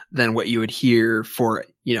subdued than what you would hear for,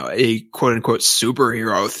 you know, a quote unquote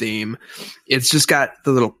superhero theme. It's just got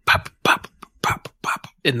the little pop, pop, pop, pop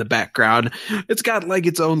in the background. It's got like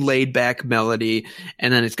its own laid back melody.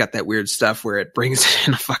 And then it's got that weird stuff where it brings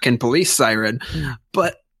in a fucking police siren.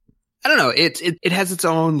 But I don't know. It has its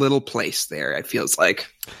own little place there, it feels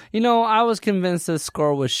like. You know, I was convinced this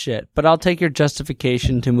score was shit, but I'll take your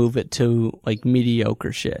justification to move it to, like,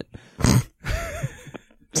 mediocre shit.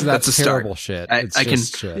 So that's a terrible start. shit. I can,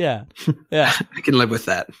 shit. Yeah. Yeah. I can live with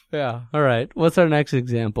that. Yeah. All right. What's our next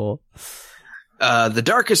example? The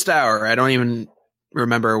Darkest Hour. I don't even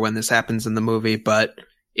remember when this happens in the movie, but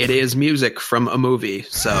it is music from a movie.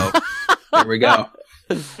 So there we go.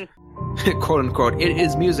 Quote unquote, it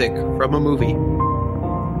is music from a movie.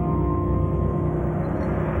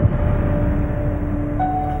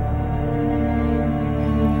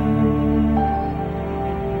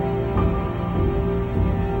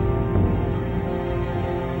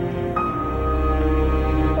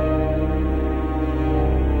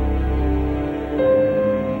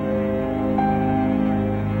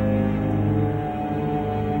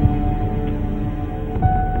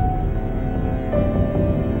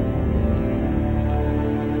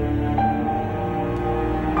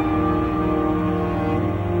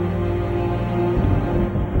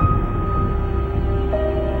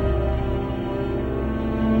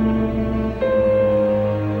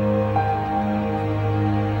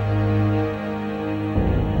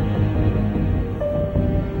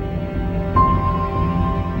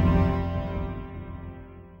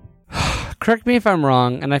 Correct me if I'm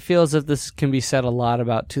wrong, and I feel as if this can be said a lot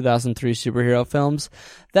about 2003 superhero films.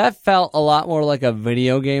 That felt a lot more like a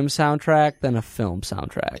video game soundtrack than a film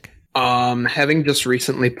soundtrack. Having just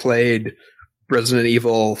recently played Resident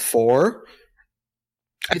Evil 4,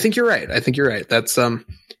 I think you're right. That's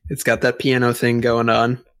it's got that piano thing going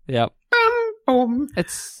on. Yep.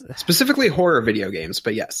 It's specifically horror video games,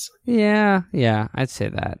 but yes. Yeah, I'd say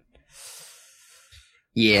that.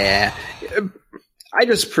 Yeah. I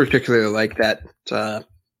just particularly like that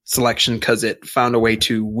selection because it found a way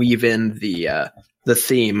to weave in the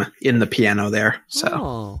theme in the piano there.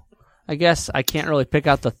 So I guess I can't really pick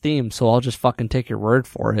out the theme, so I'll just fucking take your word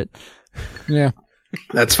for it. Yeah.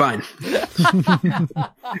 That's fine.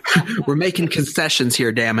 We're making concessions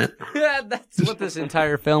here, damn it. Yeah, that's what this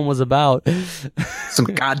entire film was about. Some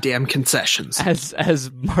goddamn concessions.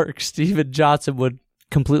 As Mark Steven Johnson would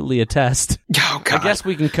completely attest. Oh, God. I guess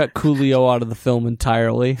we can cut Coolio out of the film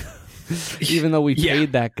entirely, even though we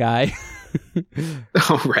paid that guy.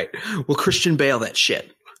 Oh, right. We'll Christian Bale that shit.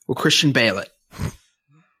 We'll Christian Bale it.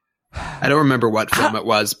 I don't remember what film it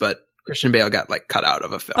was, but Christian Bale got cut out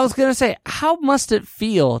of a film. I was gonna say, how must it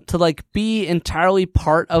feel to be entirely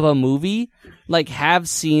part of a movie? Have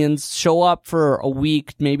scenes, show up for a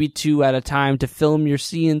week, maybe 2 at a time to film your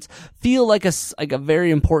scenes, feel like a very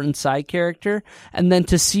important side character, and then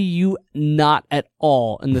to see you not at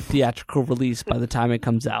all in the theatrical release by the time it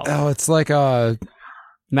comes out. Oh, it's like a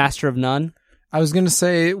Master of None. I was gonna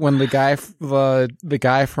say when the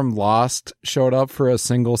guy from Lost showed up for a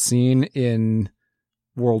single scene in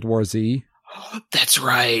World War Z. That's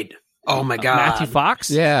right. Oh my God. Matthew Fox?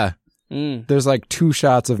 Yeah. There's 2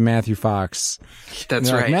 shots of Matthew Fox.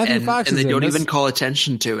 That's right. Matthew Fox and they don't this. even call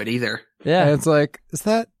attention to it either. Yeah. And it's is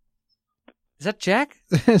that Jack?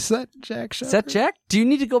 is that Jack Shepherd? Is that Jack? Do you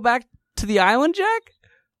need to go back to the island, Jack?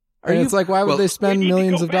 It's why would they spend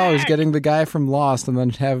millions of dollars getting the guy from Lost and then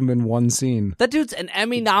have him in one scene? That dude's an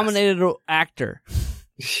Emmy-nominated actor.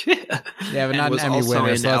 Yeah, but not an Emmy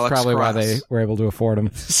winner, so that's probably why they were able to afford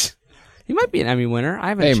him. He might be an Emmy winner. I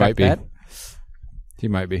haven't checked that. He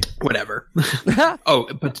might be. Whatever.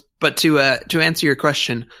 But to answer your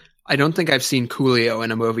question, I don't think I've seen Coolio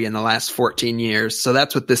in a movie in the last 14 years. So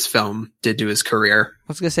that's what this film did to his career. I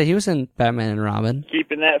was gonna say he was in Batman and Robin.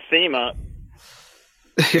 Keeping that theme up.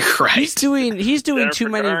 Right. He's doing too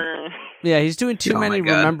many. Yeah, he's doing too Oh my many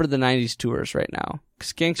God. Remember the 90s tours right now.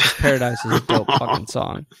 Because Gangsta's Paradise is a dope fucking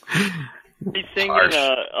song. He's singing Harsh.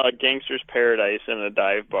 a Gangster's Paradise in a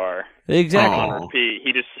dive bar. Exactly. On repeat.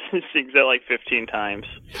 He just sings that 15 times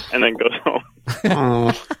and then goes home.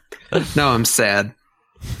 Oh. No, I'm sad.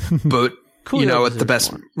 But Coolio you know what the deserves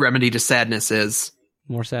best more. remedy to sadness is?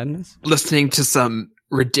 More sadness? Listening to some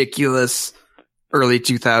ridiculous early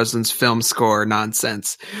 2000s film score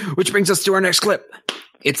nonsense. Which brings us to our next clip.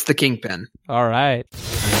 It's The Kingpin. All right.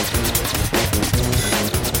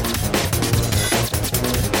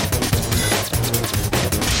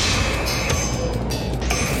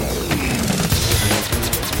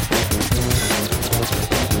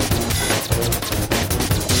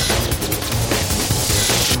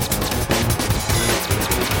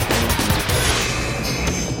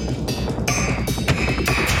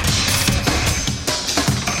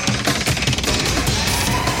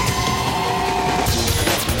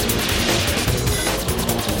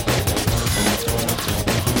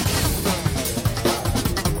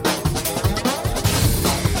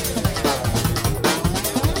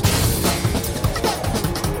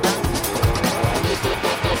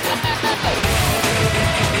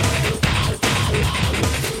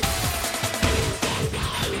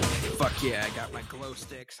 Fuck yeah, I got my glow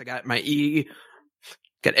sticks, I got my E,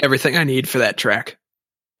 got everything I need for that track.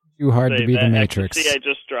 Too hard to Say be the that Matrix. ecstasy I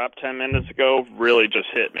just dropped 10 minutes ago really just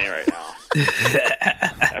hit me right now.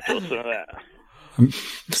 After listening to that. I'm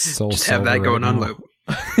so Just have that sober going right on now.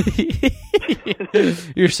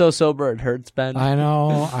 loop. You're so sober it hurts, Ben. I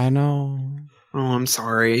know. Oh, I'm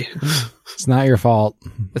sorry. It's not your fault.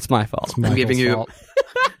 It's my fault. It's Michael's giving you- fault.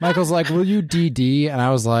 Michael's like, will you DD? And I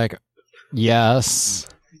was like, yes.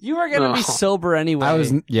 You were going to be Oh. sober anyway. I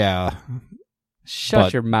was, yeah, Shut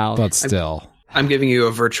but- your mouth. but still. I'm giving you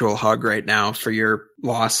a virtual hug right now for your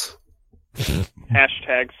loss.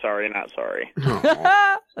 Hashtag sorry, not sorry.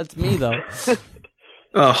 Oh. That's me, though.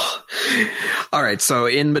 Oh. All right, so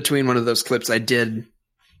in between one of those clips, I did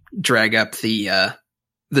drag up the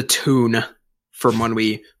tune from when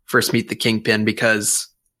we first meet the Kingpin because,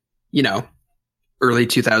 you know, early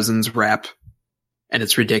 2000s rap, and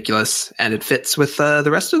it's ridiculous, and it fits with the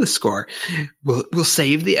rest of the score. We'll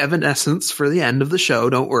save the Evanescence for the end of the show.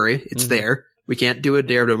 Don't worry, it's there. We can't do a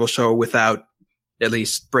Daredevil show without at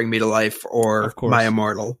least Bring Me to Life or Of course. My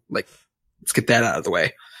Immortal. Let's get that out of the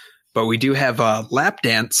way. But we do have a lap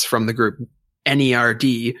dance from the group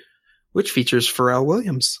NERD, which features Pharrell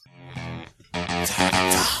Williams.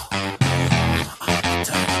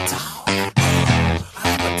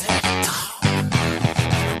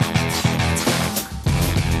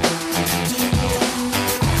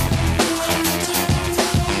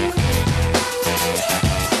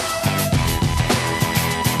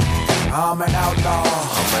 I'm an outlaw.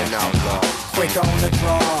 Quick on the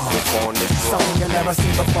draw. Something you never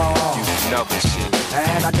seen before.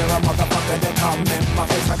 And I dare a motherfucker that come in my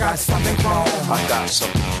face. I got something wrong.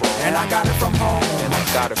 And I got it from home.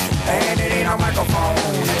 And it ain't a microphone.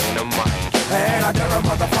 And I dare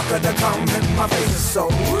motherfucker to come in my face. It's so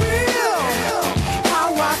real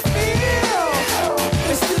how I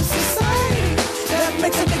feel. It's this society that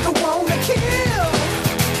makes a nigga wanna kill.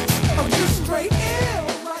 I'm just straight ill,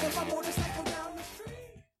 riding my motorcycle down the street.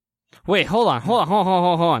 Wait, hold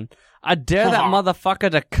on. I dare that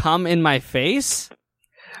motherfucker to come in my face?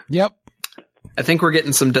 Yep. I think we're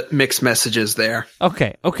getting some mixed messages there.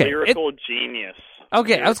 Okay. Lyrical genius.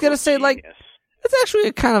 Okay, I was gonna say, like, it's actually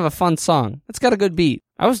a kind of a fun song. It's got a good beat.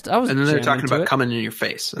 I was. And then they're jamming talking to about it. coming in your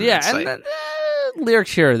face. Yeah, It's and like- then,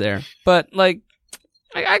 lyrics here or there, but like,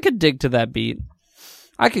 I could dig to that beat.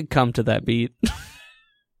 I could come to that beat.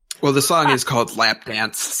 well, the song is called Lap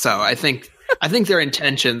Dance, so I think their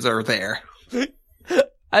intentions are there.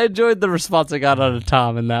 I enjoyed the response I got out of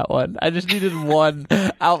Tom in that one. I just needed one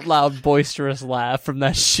out loud, boisterous laugh from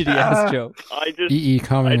that shitty ass joke. I just EE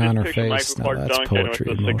coming I just on her picture face. Michael Now Clark that's Duncan poetry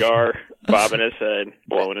with in a motion. cigar, bobbing his head,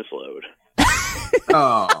 blowing his load.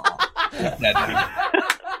 Oh.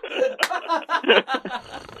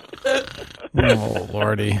 Oh,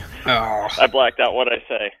 lordy. Oh. I blacked out what I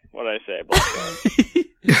say. I blacked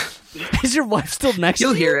out. Is your wife still next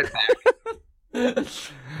You'll to you? hear it back.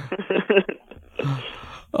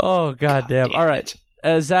 Oh, goddamn. All right.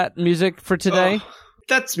 Is that music for today? Oh,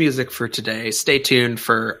 that's music for today. Stay tuned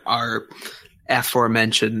for our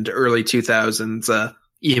aforementioned early 2000s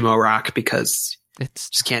emo rock because It's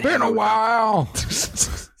just can't Been a handle while.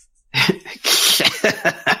 it.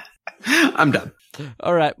 I'm done.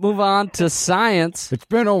 All right. Move on to science. It's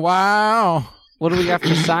been a while. What do we got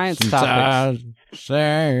for science topics?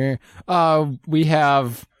 Say, we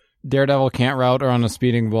have Daredevil can't route or on a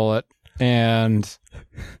speeding bullet, and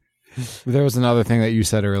there was another thing that you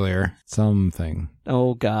said earlier. Something.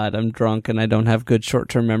 Oh, God. I'm drunk and I don't have good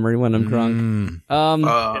short-term memory when I'm drunk.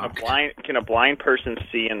 Can a blind person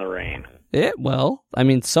see in the rain? Well, I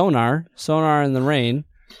mean, sonar in the rain.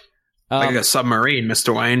 Like a submarine,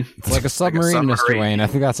 Mr. Wayne. It's like a submarine, Mr. Wayne. I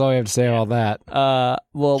think that's all we have to say about that.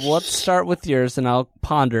 Well, let's start with yours, and I'll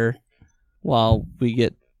ponder while we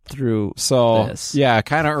get through this. Yeah,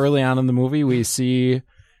 kind of early on in the movie, we see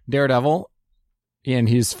Daredevil, and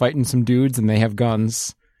he's fighting some dudes, and they have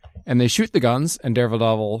guns, and they shoot the guns, and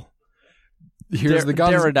Daredevil hears the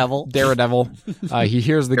guns. Daredevil. He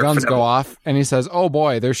hears the guns go off, and he says, "Oh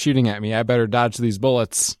boy, they're shooting at me. I better dodge these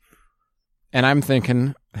bullets." And I'm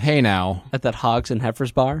thinking, hey, now. At that Hogs and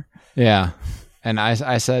Heifers bar? Yeah. And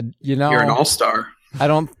I said, you're an all-star. I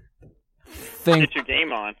don't think... Get your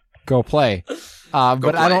game on. Go play. But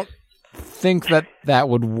play. I don't think that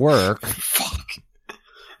would work. Fuck.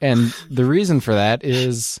 And the reason for that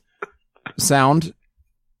is sound,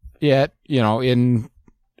 in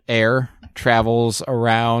air, travels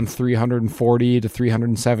around 340 to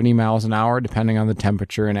 370 miles an hour, depending on the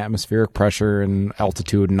temperature and atmospheric pressure and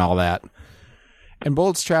altitude and all that. And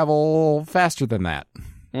bullets travel faster than that.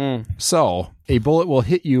 So a bullet will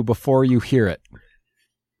hit you before you hear it.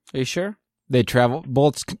 Are you sure?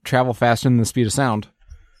 Bullets travel faster than the speed of sound.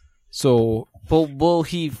 So, but will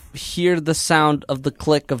he hear the sound of the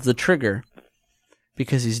click of the trigger?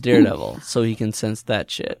 Because he's Daredevil, so he can sense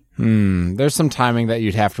that shit. There's some timing that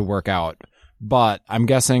you'd have to work out. But I'm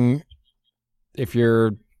guessing if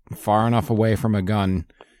you're far enough away from a gun,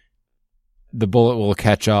 the bullet will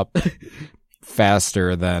catch up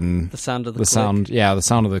faster than the sound of the click. The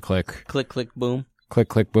sound of the click. Click, click, boom. Click,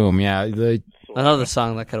 click, boom. Yeah. Another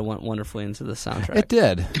song that could have went wonderfully into the soundtrack. It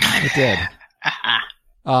did.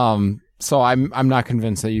 So I'm not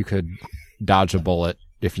convinced that you could dodge a bullet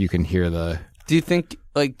if you can hear the... Do you think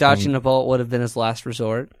dodging a bullet would have been his last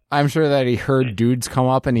resort? I'm sure that he heard dudes come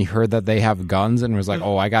up and he heard that they have guns and was like,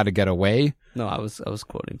 "Oh, I got to get away." No, I was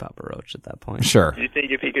quoting Papa Roach at that point. Sure. Do you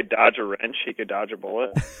think if he could dodge a wrench, he could dodge a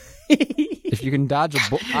bullet? If you can dodge a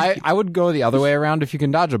bullet, I would go the other way around. If you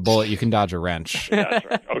can dodge a bullet, you can dodge a wrench. That's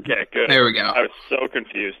right. Okay, good. There we go. I was so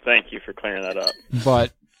confused. Thank you for clearing that up.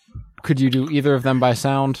 But could you do either of them by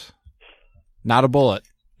sound? Not a bullet.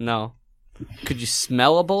 No. Could you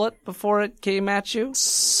smell a bullet before it came at you?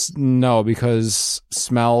 No, because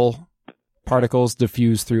smell particles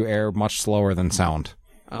diffuse through air much slower than sound.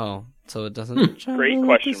 Oh, so it doesn't... Great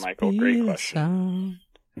question, Michael. Great question.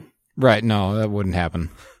 Right, no, that wouldn't happen.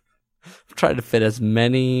 I've tried to fit as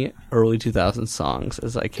many early 2000s songs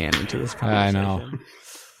as I can into this conversation. I know.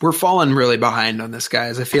 We're falling really behind on this,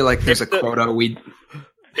 guys. I feel like there's a quota we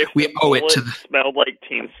owe it to the... smelled like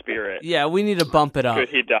Teen Spirit. Yeah, we need to bump it up. Could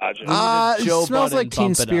he dodge it? It Joe smells Budden like Teen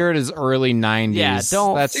bump it up. Spirit is early 90s. Yeah,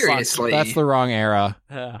 don't... Seriously. That's the wrong era.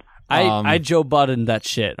 I Joe Budden that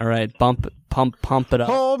shit, all right? Pump it up.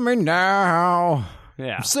 Hold me now.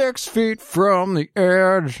 Yeah. 6 feet from the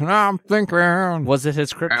edge, and I'm thinking, Was it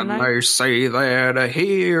his And kryptonite? they say that a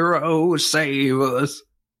hero save us.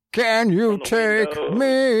 can you take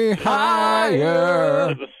me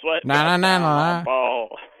higher? The sweat Na, na, got na, down na, my na. ball.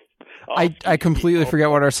 Oh, I completely forget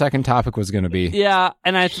what our second topic was going to be. Yeah,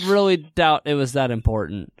 and I really doubt it was that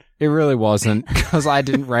important. It really wasn't, because I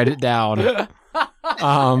didn't write it down.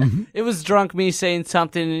 It was drunk me saying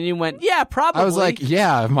something, and you went, "Yeah, probably." I was like,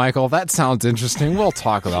 yeah, Michael, that sounds interesting. We'll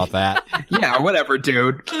talk about that. Yeah, whatever,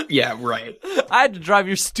 dude. Yeah, right. "I had to drive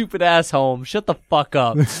your stupid ass home. Shut the fuck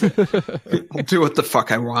up." I'll do what the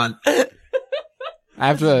fuck I want. I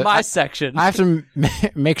have to. My section. I have to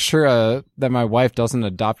make sure that my wife doesn't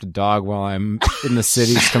adopt a dog while I'm in the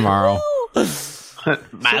cities tomorrow.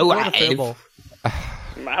 My wife.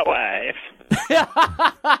 My wife.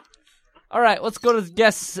 All right, let's go to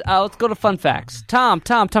guests. Let's go to fun facts. Tom.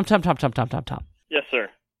 Yes, sir.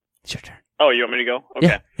 It's your turn. Oh, you want me to go?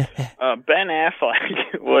 Okay. Yeah. Ben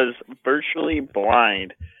Affleck was virtually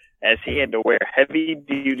blind as he had to wear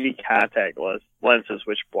heavy-duty contact lenses,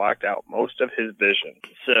 which blocked out most of his vision.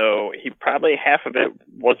 So he probably, half of it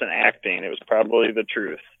wasn't acting. It was probably the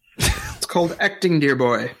truth. It's called acting, dear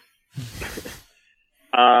boy.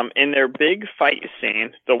 In their big fight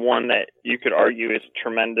scene, the one that you could argue is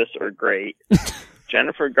tremendous or great,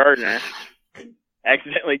 Jennifer Gardner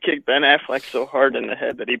accidentally kicked Ben Affleck so hard in the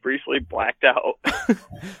head that he briefly blacked out.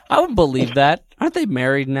 I would believe that. Aren't they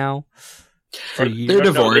married now? For years? They're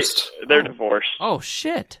divorced. They're divorced. Oh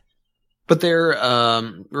shit! But they're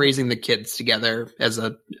raising the kids together as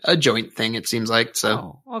a joint thing, it seems like.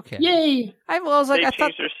 So, Oh, okay. yay. I was like, They I thought.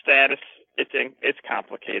 changed their status. It's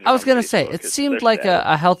complicated. I was on gonna say Facebook. it It's seemed their like status.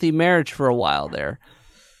 a healthy marriage for a while there.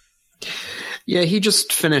 Yeah, he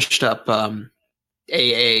just finished up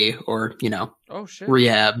AA or, Oh shit!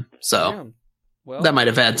 rehab. So Damn. Well, that might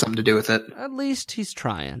have had something to do with it. at least he's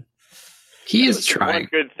trying. He That is was the trying. One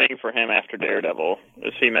good thing for him after Daredevil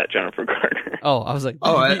is he met Jennifer Gardner. Oh, I was like,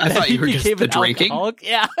 Oh, I thought you were he just became the an drinking. alcoholic?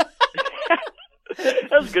 Yeah. That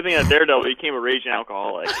was a good thing that Daredevil became a raging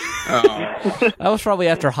alcoholic. Oh. That was probably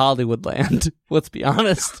after Hollywoodland. Let's be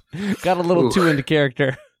honest. Got a little Ooh. too into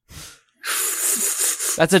character.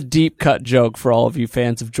 That's a deep cut joke for all of you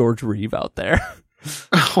fans of George Reeve out there.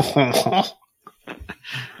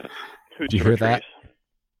 Did you hear that?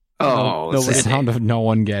 Oh, No, It's the Sandy. sound of no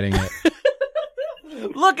one getting it.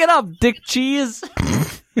 Look it up, Dick Cheese.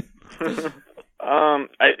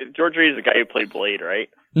 George Reeves is the guy who played Blade, right?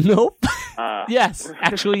 Nope. Uh, Yes,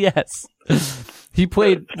 actually, yes. He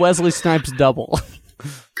played Wesley Snipes' double.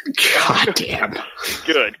 God damn.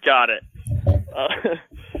 Good, got it.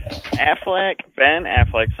 Ben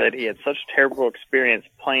Affleck said he had such terrible experience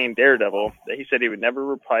playing Daredevil that he said he would never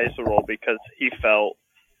reprise the role because he felt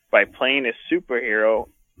by playing a superhero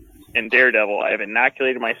in Daredevil, I have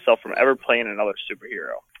inoculated myself from ever playing another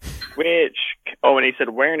superhero. And he said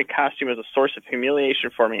wearing a costume is a source of humiliation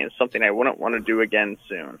for me and something I wouldn't want to do again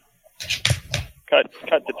soon. Cut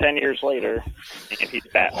to 10 years later, and he's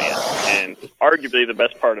Batman, and arguably the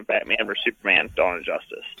best part of Batman vs Superman: Dawn of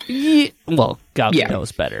Justice. Well, Gal Yeah.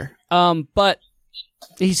 Gadot's better. But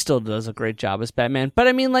he still does a great job as Batman. But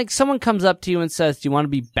I mean, like, someone comes up to you and says, "Do you want to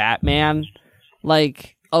be Batman?"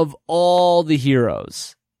 Like, of all the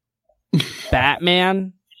heroes,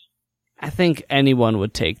 Batman, I think anyone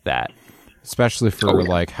would take that. Especially for,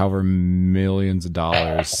 like, however millions of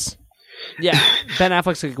dollars. Yeah, Ben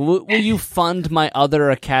Affleck's like, will you fund my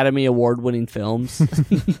other Academy Award-winning films?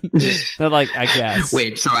 They're like, I guess.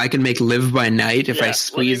 Wait, so I can make Live by Night if Yeah, I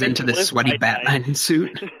squeeze let me into make the Live sweaty by Night. Batman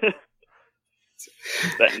suit?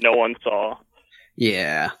 That no one saw.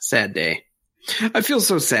 Yeah, sad day. I feel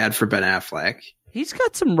so sad for Ben Affleck. He's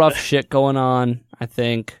got some rough shit going on, I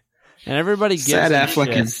think. And everybody gives Sad him Affleck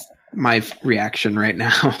shit. is my reaction right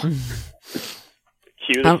now.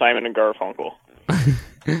 Cue the Simon and Garfunkel.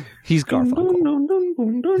 He's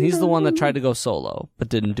Garfunkel. He's the one that tried to go solo, but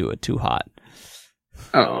didn't do it too hot.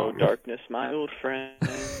 Oh, darkness, my old friend.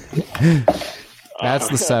 That's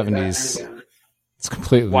the 70s. It's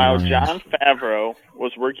completely While wrong. Jon Favreau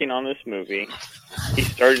was working on this movie, he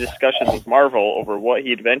started discussions with Marvel over what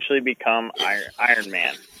he'd eventually become Iron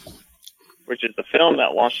Man, which is the film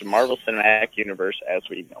that launched the Marvel Cinematic Universe as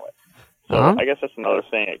we know it. So Huh? I guess that's another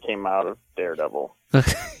thing that came out of Daredevil.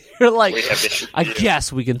 You're like, We have issues I too.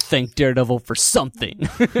 guess we can thank Daredevil for something.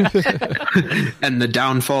 And the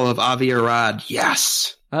downfall of Avi Arad.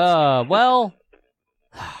 Yes. Well,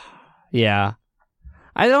 yeah.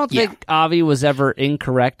 I don't think Avi was ever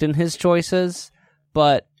incorrect in his choices,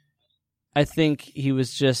 but I think he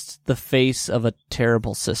was just the face of a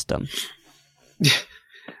terrible system.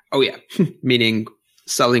 Oh, yeah. Meaning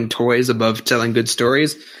selling toys above telling good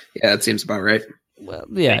stories. Yeah, that seems about right. Well,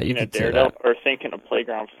 yeah, thinking you a could say Daredevil that. or thinking a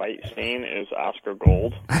playground fight scene is Oscar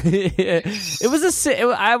Gold. It was a sick.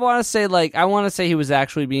 I want to say he was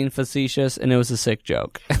actually being facetious, and it was a sick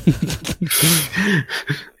joke.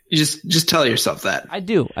 You just tell yourself that. I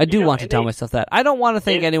do want to tell myself that. I don't want to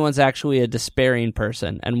think anyone's actually a despairing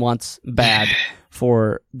person and wants bad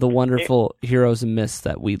for the wonderful heroes and myths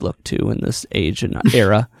that we look to in this age and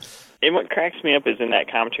era. And what cracks me up is in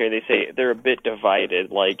that commentary, they say they're a bit divided.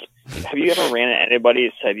 Like, have you ever ran into anybody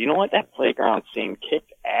who said, you know what, that playground scene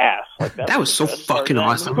kicked ass? Like, That was so the best part of fucking that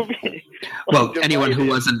awesome. movie. Well, Like, anyone who divided.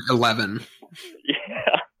 wasn't 11.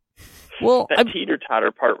 Yeah. Well, That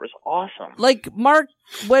teeter-totter part was awesome. like Mark,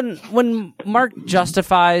 when Mark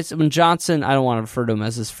justifies, when Johnson, I don't want to refer to him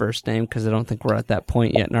as his first name because I don't think we're at that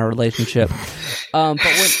point yet in our relationship. But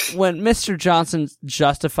when Mr. Johnson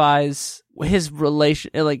justifies his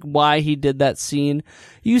relation, like why he did that scene,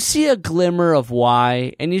 you see a glimmer of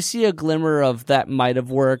why, and you see a glimmer of that might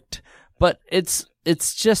have worked, but it's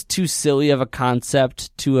just too silly of a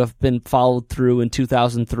concept to have been followed through in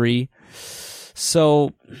 2003.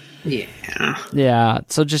 So, yeah.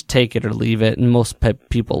 So just take it or leave it, and most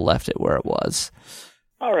people left it where it was.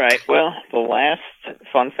 All right. Well, the last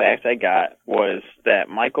fun fact I got was that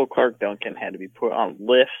Michael Clark Duncan had to be put on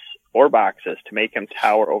lifts or boxes to make him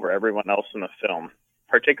tower over everyone else in the film,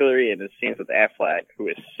 particularly in his scenes with Affleck, who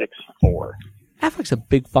is 6'4". Affleck's a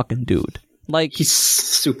big fucking dude. Like, he's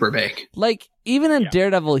super big. Like, even in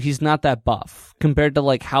Daredevil, he's not that buff compared to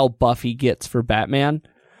like how buff he gets for Batman.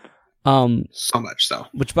 So much so.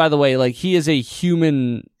 Which, by the way, like, he is a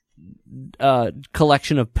human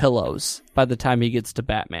collection of pillows by the time he gets to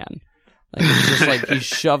Batman. Like, it's just like he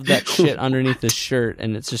shoved that shit underneath his shirt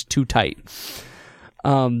and it's just too tight.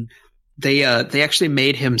 They actually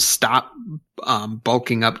made him stop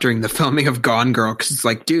bulking up during the filming of Gone Girl because it's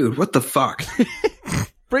like, dude, what the fuck?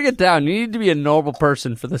 Bring it down. You need to be a normal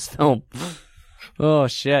person for this film. Oh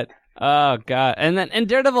shit. Oh god. And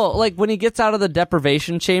Daredevil, like when he gets out of the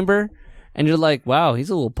deprivation chamber, and you're like, wow, he's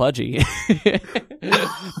a little pudgy.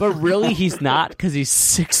 But really, he's not because he's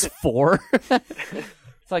 6'4".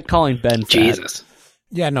 It's like calling Ben fat. Jesus.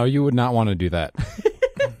 Yeah, no, you would not want to do that.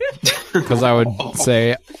 Because I would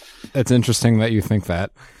say it's interesting that you think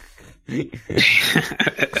that.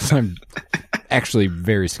 'Cause I'm actually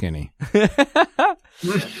very skinny.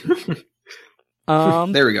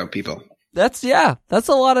 There we go, people. That's a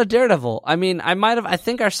lot of Daredevil. I mean, I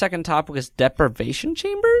think our second topic is deprivation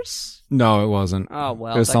chambers? No, it wasn't. Oh,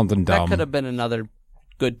 well. It was something dumb. That could have been another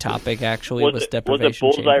good topic, actually, Was it deprivation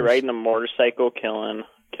Bullseye chambers. riding a motorcycle, killing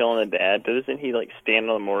the dad? Doesn't he like stand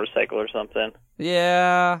on a motorcycle or something?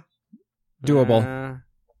 Yeah. Doable.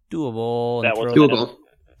 Doable. That was Doable.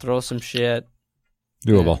 Throw some shit.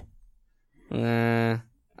 Doable. I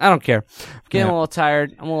don't care. I'm getting a little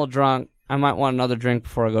tired. I'm a little drunk. I might want another drink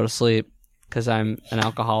before I go to sleep because I'm an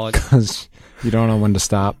alcoholic. Because you don't know when to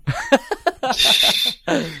stop.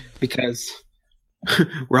 Because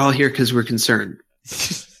we're all here because we're concerned.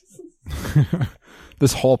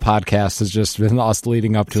 This whole podcast has just been us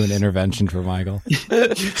leading up to an intervention for Michael.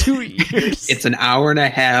 2 years. It's an hour and a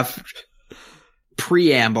half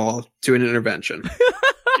preamble to an intervention.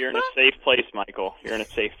 You're in a safe place, Michael. You're in a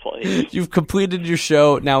safe place. You've completed your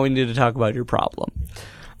show. Now we need to talk about your problem.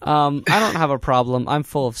 I don't have a problem. I'm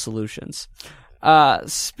full of solutions. So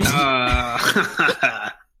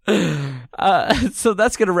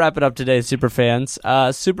that's going to wrap it up today, super fans.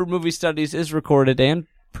 Super Movie Studies is recorded and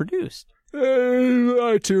produced.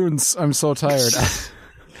 iTunes. I'm so tired.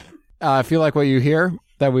 If you like what you hear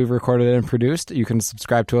that we've recorded and produced, you can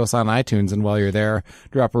subscribe to us on iTunes. And while you're there,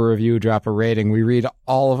 drop a review, drop a rating. We read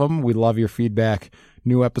all of them. We love your feedback.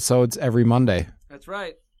 New episodes every Monday. That's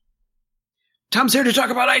right. Tom's here to talk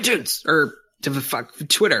about iTunes or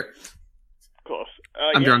Twitter. Close.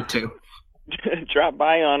 I'm drunk too. Drop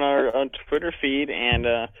by on our Twitter feed and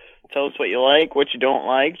tell us what you like, what you don't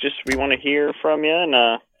like. We want to hear from you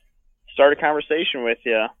and start a conversation with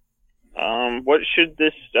you. What should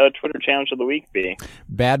this Twitter challenge of the week be?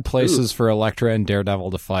 Bad places for Elektra and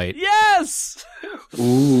Daredevil to fight. Yes!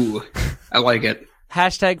 Ooh, I like it.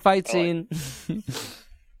 Hashtag fight scene.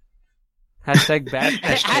 Hashtag bad.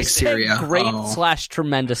 Hashtag Syria. Great /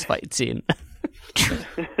 tremendous fight scene.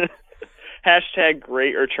 Hashtag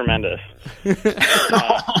great or tremendous.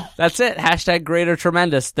 That's it. Hashtag great or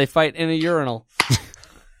tremendous. They fight in a urinal.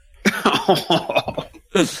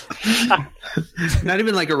 Not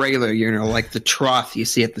even like a regular urinal, like the trough you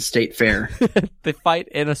see at the state fair. They fight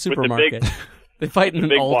in a supermarket. They fight in an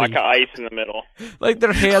big Aldi. block of ice in the middle. Like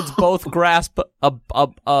their hands both grasp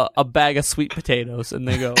a bag of sweet potatoes, and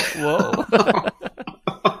they go, "Whoa!"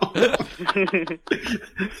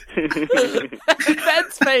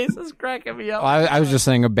 Ben's face is cracking me up. I was just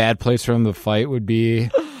saying a bad place for him to fight would be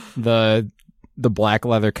the black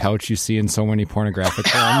leather couch you see in so many pornographic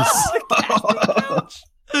films.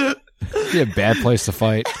 It'd be a bad place to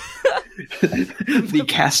fight. The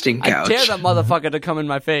casting couch. I dare that motherfucker to come in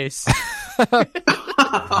my face. All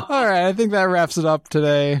right, I think that wraps it up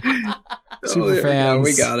today. Super fans.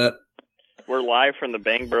 We got it. We're live from the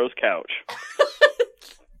Bang Bros couch.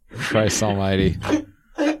 Christ almighty.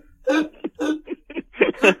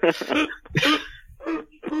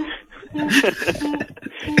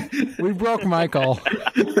 We broke Michael.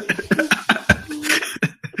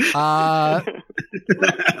 I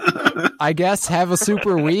guess have a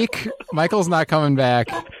super week. Michael's not coming back.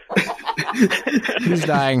 He's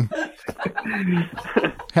dying.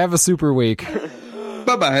 Have a super week.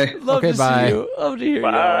 Bye-bye. Love okay, to bye. see you. Love to hear you.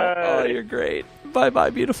 Oh, you're great. Bye-bye,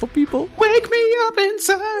 beautiful people. Wake me up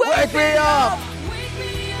inside. Wake me up!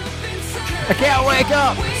 I can't wake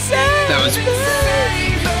up! That was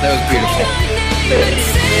beautiful.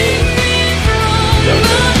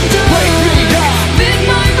 Wake me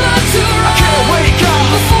up!